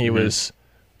good, and he was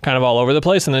kind of all over the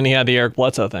place. And then he had the Eric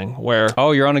Bledsoe thing where,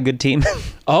 oh, you're on a good team.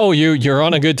 oh, you're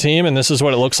on a good team, and this is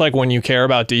what it looks like when you care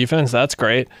about defense. That's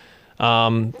great.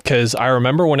 Because I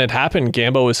remember when it happened,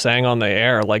 Gambo was saying on the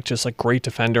air, like, just like great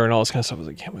defender and all this kind of stuff. I was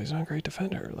like, Gambo, he's not a great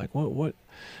defender. Like, what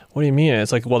do you mean? And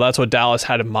it's like, well, that's what Dallas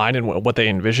had in mind and what they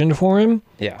envisioned for him.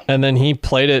 Yeah. And then he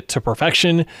played it to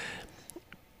perfection.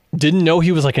 Didn't know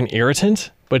he was like an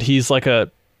irritant, but he's one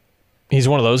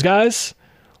of those guys.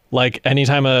 Like,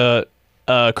 anytime a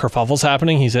kerfuffle's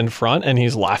happening, he's in front and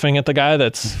he's laughing at the guy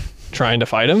that's trying to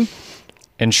fight him.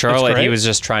 In Charlotte, he was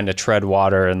just trying to tread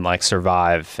water and like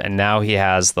survive, and now he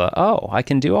has I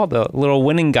can do all the little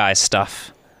winning guy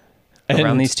stuff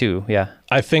around these two. Yeah,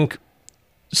 I think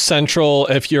Central,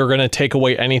 if you're going to take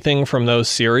away anything from those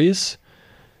series,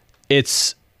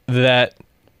 it's that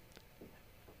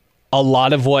a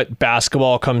lot of what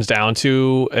basketball comes down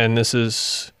to, and this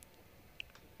is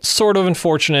sort of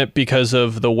unfortunate because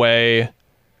of the way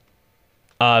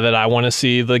that I want to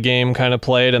see the game kind of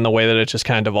played and the way that it just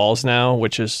kind of devolves now,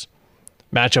 which is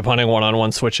matchup hunting,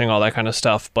 one-on-one switching, all that kind of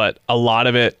stuff. But a lot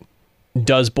of it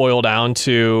does boil down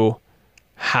to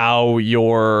how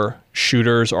your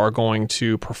shooters are going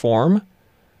to perform.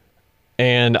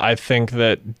 And I think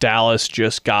that Dallas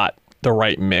just got the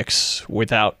right mix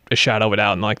without a shadow of a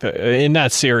doubt. And in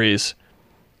that series,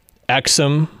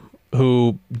 Exum,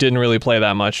 who didn't really play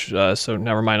that much, so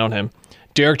never mind on him.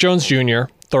 Derrick Jones Jr.,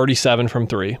 37 from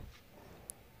 3.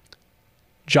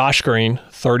 Josh Green,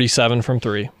 37 from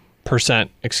 3%.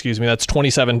 That's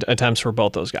 27 attempts for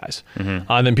both those guys.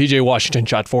 And then PJ Washington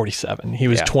shot 47. He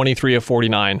was 23 of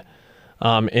 49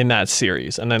 in that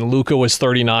series. And then Luka was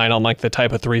 39 on like the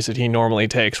type of threes that he normally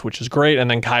takes, which is great. And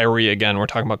then Kyrie, again, we're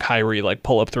talking about Kyrie, like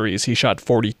pull-up threes. He shot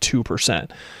 42%.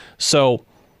 So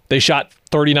they shot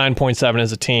 39.7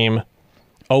 as a team.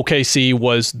 OKC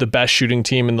was the best shooting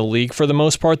team in the league for the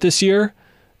most part this year.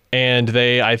 And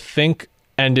they, I think,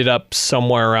 ended up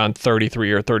somewhere around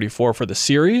 33 or 34 for the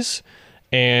series.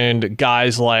 And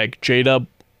guys like J-Dub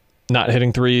not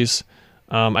hitting threes.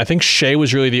 I think Shea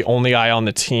was really the only guy on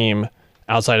the team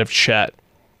outside of Chet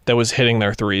that was hitting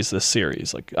their threes this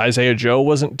series. Like Isaiah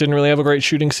Joe didn't really have a great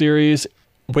shooting series.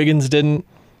 Wiggins didn't.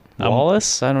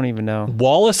 Wallace? I don't even know.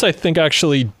 Wallace, I think,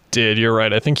 actually did. You're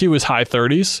right. I think he was high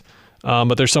 30s.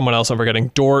 But there's someone else I'm forgetting.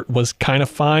 Dort was kind of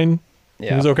fine.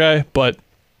 Yeah. He was okay. But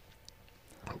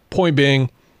point being,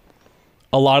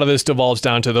 a lot of this devolves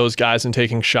down to those guys and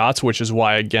taking shots, which is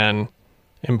why, again,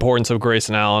 importance of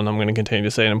Grayson Allen. I'm going to continue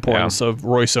to say an importance of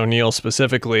Royce O'Neal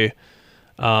specifically.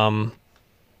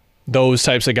 Those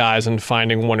types of guys and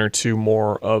finding one or two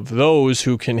more of those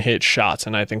who can hit shots.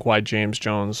 And I think why James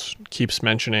Jones keeps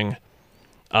mentioning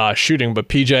shooting. But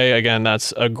PJ, again,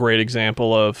 that's a great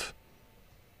example of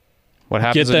what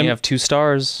happens when you have 2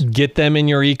 stars. Get them in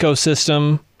your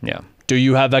ecosystem. Yeah. Do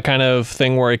you have that kind of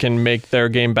thing where it can make their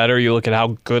game better? You look at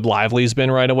how good Lively's been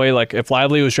right away. Like, if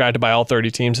Lively was drafted by all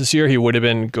 30 teams this year, he would have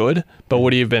been good. But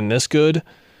would he have been this good?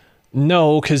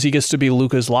 No, because he gets to be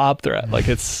Luka's lob threat. Like,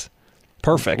 it's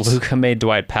perfect. Luka made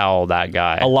Dwight Powell that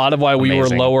guy. A lot of why we were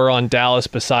lower on Dallas,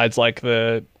 besides like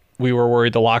we were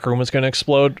worried the locker room was going to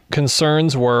explode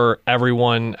concerns, were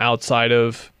everyone outside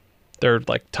of their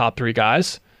like top 3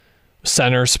 guys.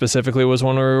 Center specifically was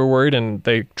one we were worried, and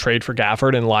they trade for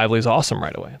Gafford, and Lively's awesome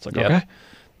right away. It's like, okay,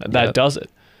 that does it.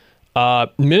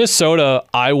 Minnesota,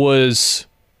 I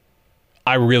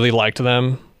really liked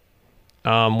them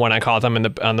when I caught them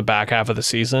on the back half of the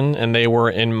season, and they were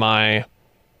in I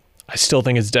still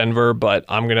think it's Denver, but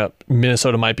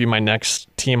Minnesota might be my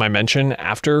next team I mention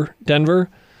after Denver.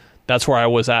 That's where I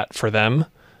was at for them.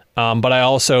 But I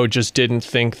also just didn't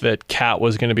think that Cat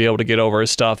was going to be able to get over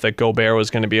his stuff, that Gobert was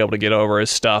going to be able to get over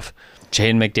his stuff.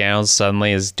 Jaden McDaniels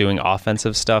suddenly is doing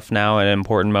offensive stuff now at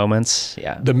important moments.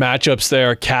 Yeah. The matchups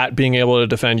there, Cat being able to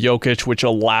defend Jokic, which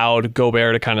allowed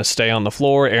Gobert to kind of stay on the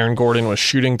floor. Aaron Gordon was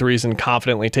shooting threes and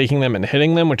confidently taking them and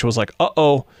hitting them, which was like,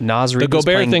 the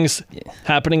Gobert thing's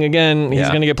happening again. He's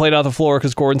going to get played off the floor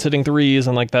because Gordon's hitting threes,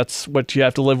 and like that's what you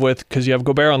have to live with because you have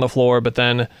Gobert on the floor. But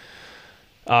then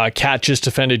Cat just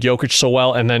defended Jokic so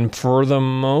well, and then for the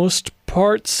most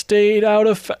part stayed out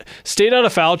of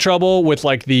foul trouble, with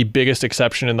like the biggest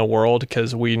exception in the world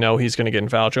because we know he's going to get in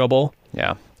foul trouble.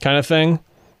 Yeah, kind of thing.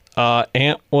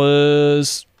 Ant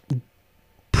was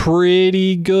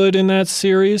pretty good in that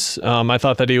series. I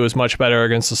thought that he was much better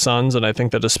against the Suns, and I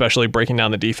think that especially breaking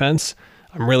down the defense,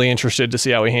 I'm really interested to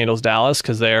see how he handles Dallas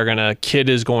because Kidd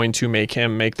is going to make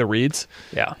him make the reads.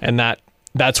 Yeah, and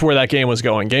that's where that game was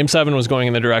going. Game 7 was going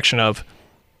in the direction of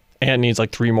Ant needs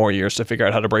like 3 more years to figure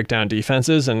out how to break down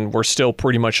defenses, and we're still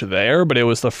pretty much there, but it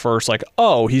was the first like,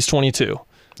 oh, he's 22.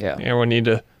 Yeah. Everyone need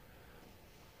to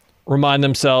remind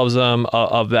themselves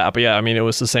of that. But yeah, I mean, it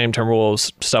was the same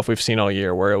Timberwolves stuff we've seen all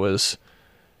year where it was,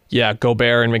 yeah,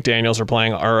 Gobert and McDaniels are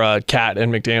playing, or Cat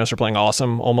and McDaniels are playing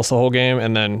awesome almost the whole game.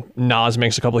 And then Nas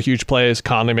makes a couple of huge plays.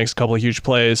 Conley makes a couple of huge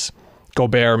plays.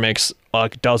 Gobert makes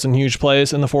like a dozen huge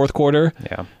plays in the fourth quarter.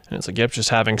 Yeah. And it's like, yep, just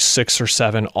having 6 or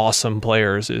 7 awesome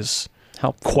players is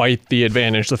helpful. Quite the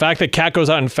advantage. The fact that Cat goes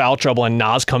out in foul trouble and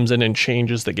Nas comes in and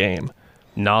changes the game.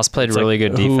 Nas played really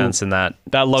good defense in that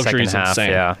luxury is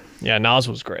insane. Yeah. Yeah, Nas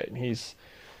was great.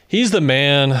 He's the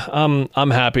man.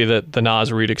 I'm happy that the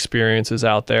Nas Reed experience is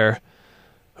out there.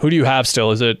 Who do you have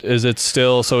still? Is it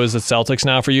still, so is it Celtics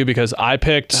now for you? Because I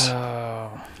picked,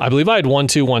 I believe I had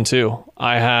 1-2-1-2.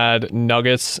 I had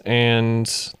Nuggets and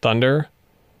Thunder,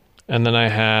 and then I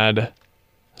had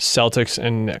Celtics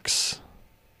and Knicks.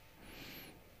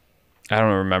 I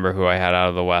don't remember who I had out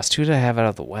of the West. Who did I have out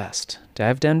of the West? Did I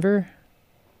have Denver?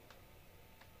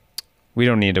 We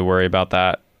don't need to worry about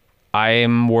that.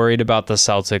 I'm worried about the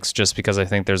Celtics just because I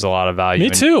think there's a lot of value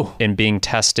in being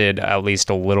tested at least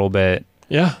a little bit.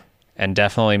 Yeah. And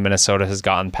definitely Minnesota has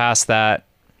gotten past that.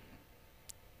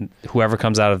 Whoever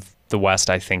comes out of the West,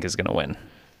 I think, is going to win.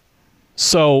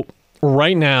 So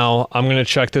right now, I'm going to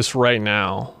check this right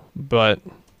now, but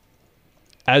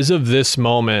as of this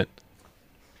moment,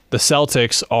 the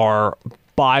Celtics are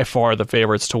by far the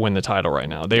favorites to win the title right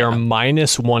now. They are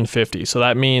minus 150. So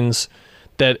that means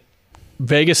that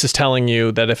Vegas is telling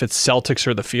you that if it's Celtics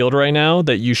or the field right now,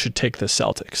 that you should take the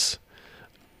Celtics.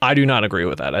 I do not agree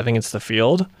with that. I think it's the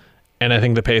field, and I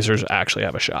think the Pacers actually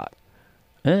have a shot.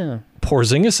 Yeah.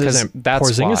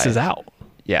 Porzingis is out.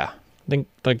 Yeah. I think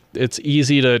like it's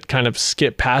easy to kind of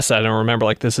skip past that and remember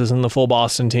like this isn't the full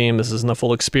Boston team. This isn't the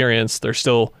full experience. They're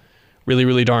still really,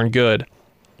 really darn good.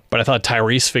 But I thought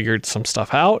Tyrese figured some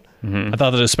stuff out. I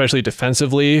thought that especially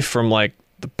defensively from like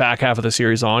the back half of the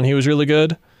series on, he was really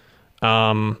good.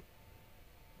 Like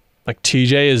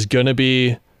TJ is going to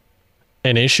be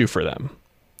an issue for them.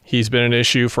 He's been an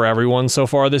issue for everyone so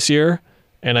far this year.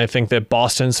 And I think that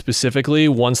Boston specifically,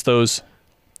 once those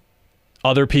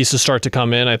other pieces start to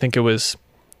come in, I think it was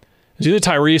either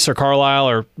Tyrese or Carlisle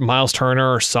or Miles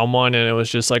Turner or someone. And it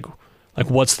was just like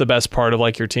what's the best part of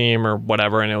like your team or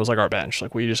whatever. And it was like our bench.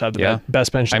 Like we just have the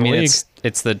best bench in the league.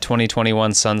 It's the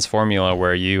 2021 Suns formula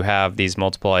where you have these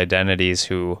multiple identities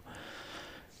who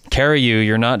carry you.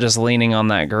 You're not just leaning on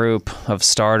that group of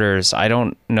starters. I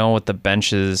don't know what the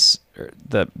benches,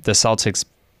 the Celtics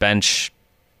bench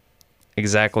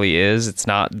exactly is. It's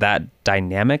not that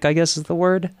dynamic, I guess is the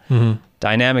word.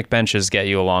 Dynamic benches get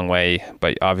you a long way,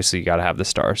 but obviously you got to have the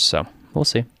stars. So we'll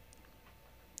see.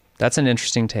 That's an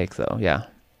interesting take though. Yeah.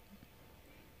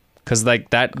 Cause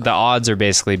like that, the odds are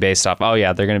basically based off, oh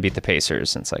yeah, they're going to beat the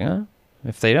Pacers. And it's like,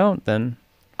 if they don't, then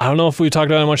I don't know if we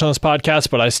talked about it much on this podcast,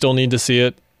 but I still need to see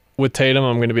it with Tatum.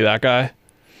 I'm going to be that guy.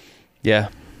 Yeah.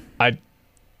 I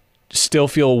still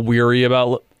feel weary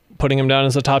about putting him down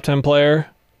as a top 10 player.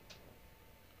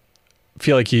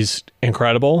 Feel like he's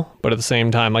incredible, but at the same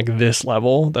time, like this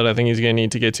level that I think he's going to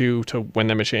need to get to win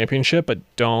them a championship, but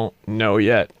don't know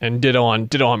yet. And ditto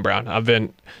on Brown.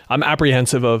 I'm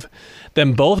apprehensive of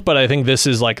them both, but I think this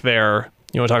is like their,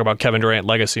 you want to talk about Kevin Durant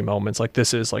legacy moments. Like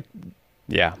this is like,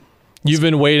 yeah, you've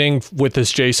been waiting with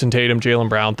this Jason Tatum, Jaylen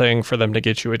Brown thing for them to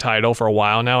get you a title for a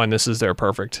while now. And this is their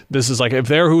perfect. This is like, if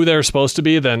they're who they're supposed to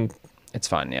be, then it's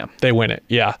fine. Yeah. They win it.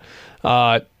 Yeah.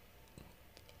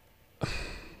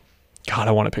 God,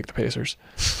 I want to pick the Pacers.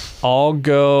 I'll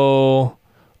go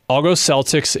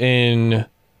Celtics in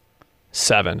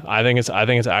 7. I think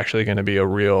it's actually going to be a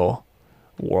real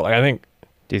war. Like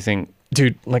do you think,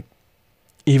 dude, like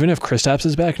even if Kristaps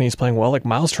is back and he's playing well, like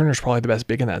Miles Turner's probably the best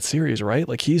big in that series, right?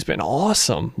 Like he's been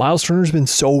awesome. Miles Turner's been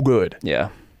so good. Yeah.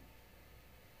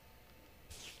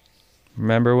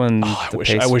 Remember when I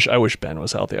wish Ben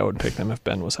was healthy. I would pick them if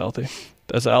Ben was healthy.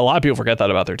 There's a lot of people forget that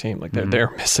about their team. Like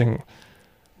they're missing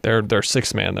their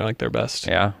sixth man. They're like their best.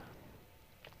 Yeah.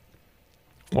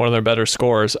 One of their better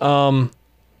scorers.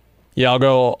 Yeah, I'll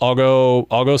go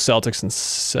Celtics in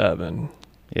 7.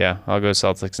 Yeah, I'll go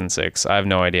Celtics in 6. I have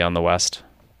no idea on the West.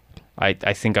 I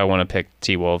think I want to pick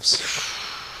T-Wolves.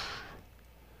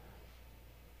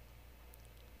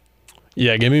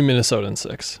 Yeah, give me Minnesota in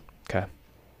 6. Okay.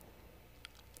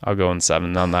 I'll go in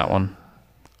 7 on that one,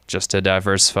 just to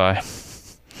diversify.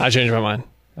 I changed my mind.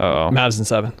 Uh-oh. Mavs in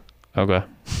 7. Okay.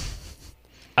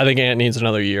 I think Ant needs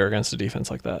another year against a defense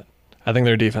like that. I think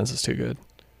their defense is too good.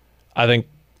 I think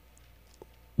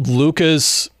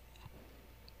Luka's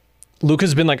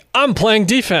been like, I'm playing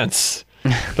defense.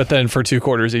 But then for 2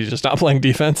 quarters, he's just not playing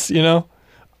defense, you know?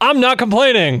 I'm not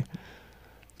complaining.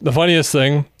 The funniest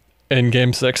thing in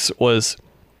game 6 was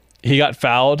he got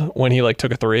fouled when he like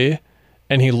took a 3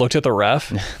 and he looked at the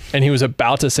ref and he was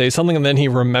about to say something. And then he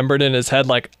remembered in his head,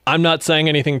 like, I'm not saying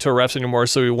anything to refs anymore.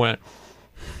 So he went,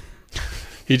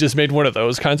 he just made one of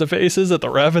those kinds of faces at the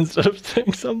ref instead of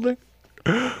saying something.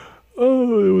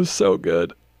 Oh, it was so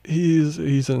good. He's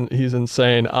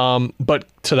insane.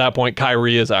 But to that point,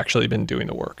 Kyrie has actually been doing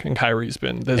the work, and Kyrie's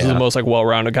been is the most like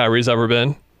well-rounded Kyrie's ever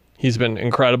been. He's been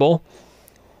incredible.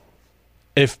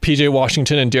 If PJ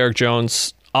Washington and Derek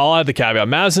Jones, I'll add the caveat: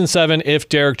 Madison 7 if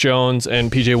Derek Jones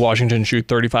and PJ Washington shoot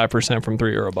 35% from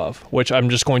 3 or above, which I'm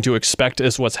just going to expect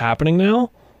is what's happening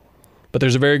now. But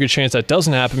there's a very good chance that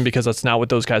doesn't happen because that's not what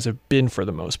those guys have been for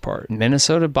the most part.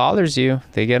 Minnesota bothers you.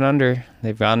 They get under.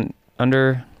 They've gone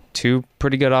under 2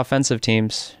 pretty good offensive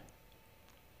teams.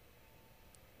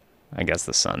 I guess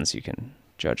the Suns, you can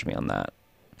judge me on that.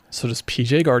 So does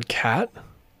PJ guard Cat?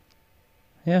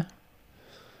 Yeah.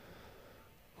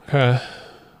 Okay.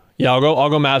 Yeah, I'll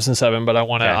go Mavs in 7, but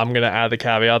Okay. I'm gonna add the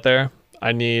caveat there.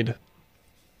 I need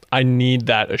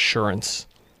that assurance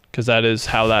because that is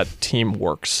how that team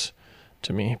works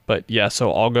to me. But yeah,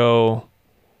 so I'll go.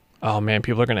 Oh man,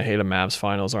 people are gonna hate a Mavs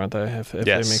finals, aren't they? If they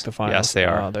make the finals, yes, they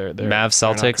are. They're Mavs, they're not gonna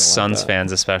Celtics, like Suns that.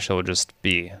 fans especially will just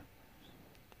be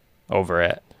over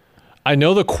it. I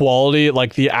know the quality,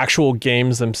 like the actual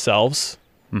games themselves,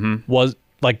 was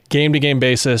like game to game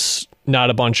basis,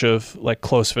 not a bunch of like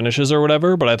close finishes or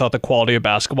whatever. But I thought the quality of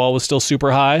basketball was still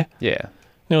super high. Yeah.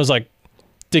 And it was like,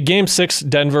 did Game 6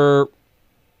 Denver,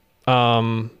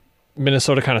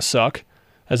 Minnesota kind of suck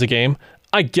as a game?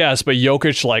 I guess, but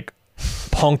Jokic like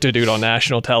punked a dude on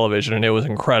national television, and it was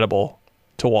incredible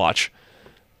to watch.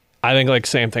 I think like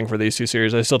same thing for these 2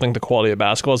 series. I still think the quality of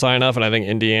basketball is high enough, and I think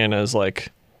Indiana is like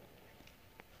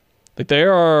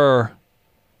they're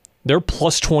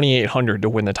plus 2,800 to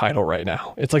win the title right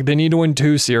now. It's like they need to win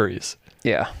 2 series.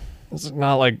 Yeah. It's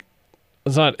not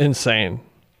insane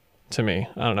to me.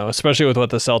 I don't know, especially with what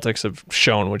the Celtics have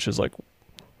shown, which is like,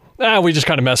 we just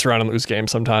kind of mess around and lose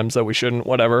games sometimes that we shouldn't,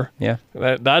 whatever. Yeah.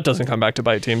 That doesn't come back to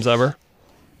bite teams ever.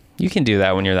 You can do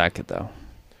that when you're that good, though.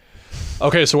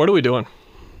 Okay, so what are we doing?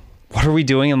 What are we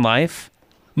doing in life?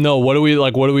 No, are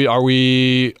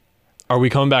we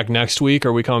coming back next week?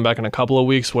 Are we coming back in a couple of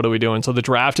weeks? What are we doing? So the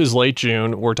draft is late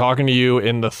June. We're talking to you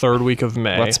in the 3rd week of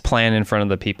May. Let's plan in front of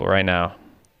the people right now.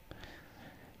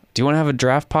 Do you want to have a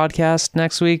draft podcast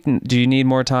next week? Do you need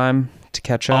more time to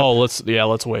catch up? Oh, let's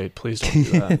wait. Please don't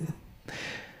do that.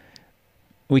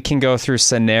 We can go through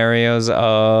scenarios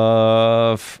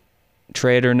of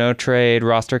trade or no trade,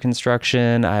 roster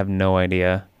construction. I have no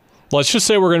idea. Let's just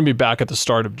say we're going to be back at the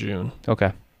start of June.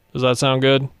 Okay. Does that sound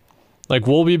good? Like,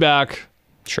 we'll be back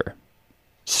Sure.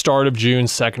 start of June,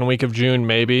 2nd week of June,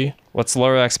 maybe. Let's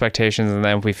lower expectations, and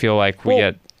then if we feel like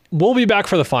We'll be back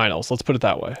for the finals. Let's put it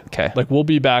that way. Okay. Like, we'll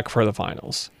be back for the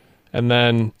finals. And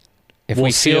then if we'll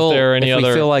we see feel if there are any if other...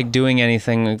 we feel like doing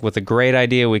anything with a great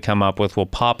idea we come up with, we'll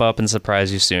pop up and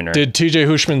surprise you sooner. Did TJ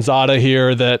Hushmanzada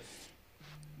hear that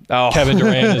Kevin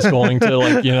Durant is going to,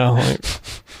 like, you know, like,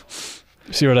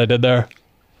 see what I did there?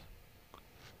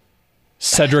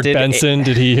 Cedric Benson,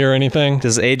 did he hear anything?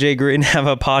 Does AJ Green have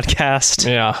a podcast?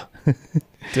 Yeah.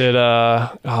 Did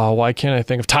why can't I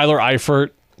think of Tyler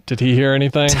Eifert? Did he hear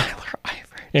anything? Tyler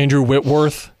Eifert. Andrew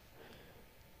Whitworth?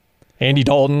 Andy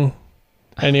Dalton?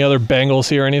 Any other Bengals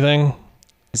hear anything?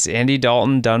 Is Andy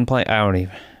Dalton done playing? I don't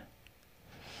even.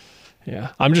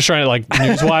 Yeah. I'm just trying to, like,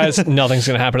 news-wise, nothing's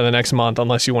going to happen in the next month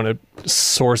unless you want to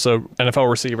source a NFL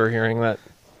receiver hearing that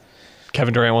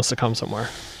Kevin Durant wants to come somewhere.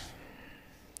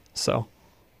 So,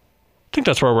 I think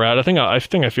that's where we're at. I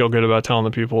think I feel good about telling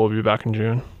the people we'll be back in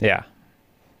June. Yeah.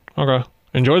 Okay.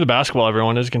 Enjoy the basketball,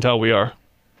 everyone. As you can tell, we are.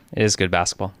 It is good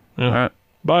basketball. Yeah. All right.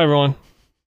 Bye, everyone.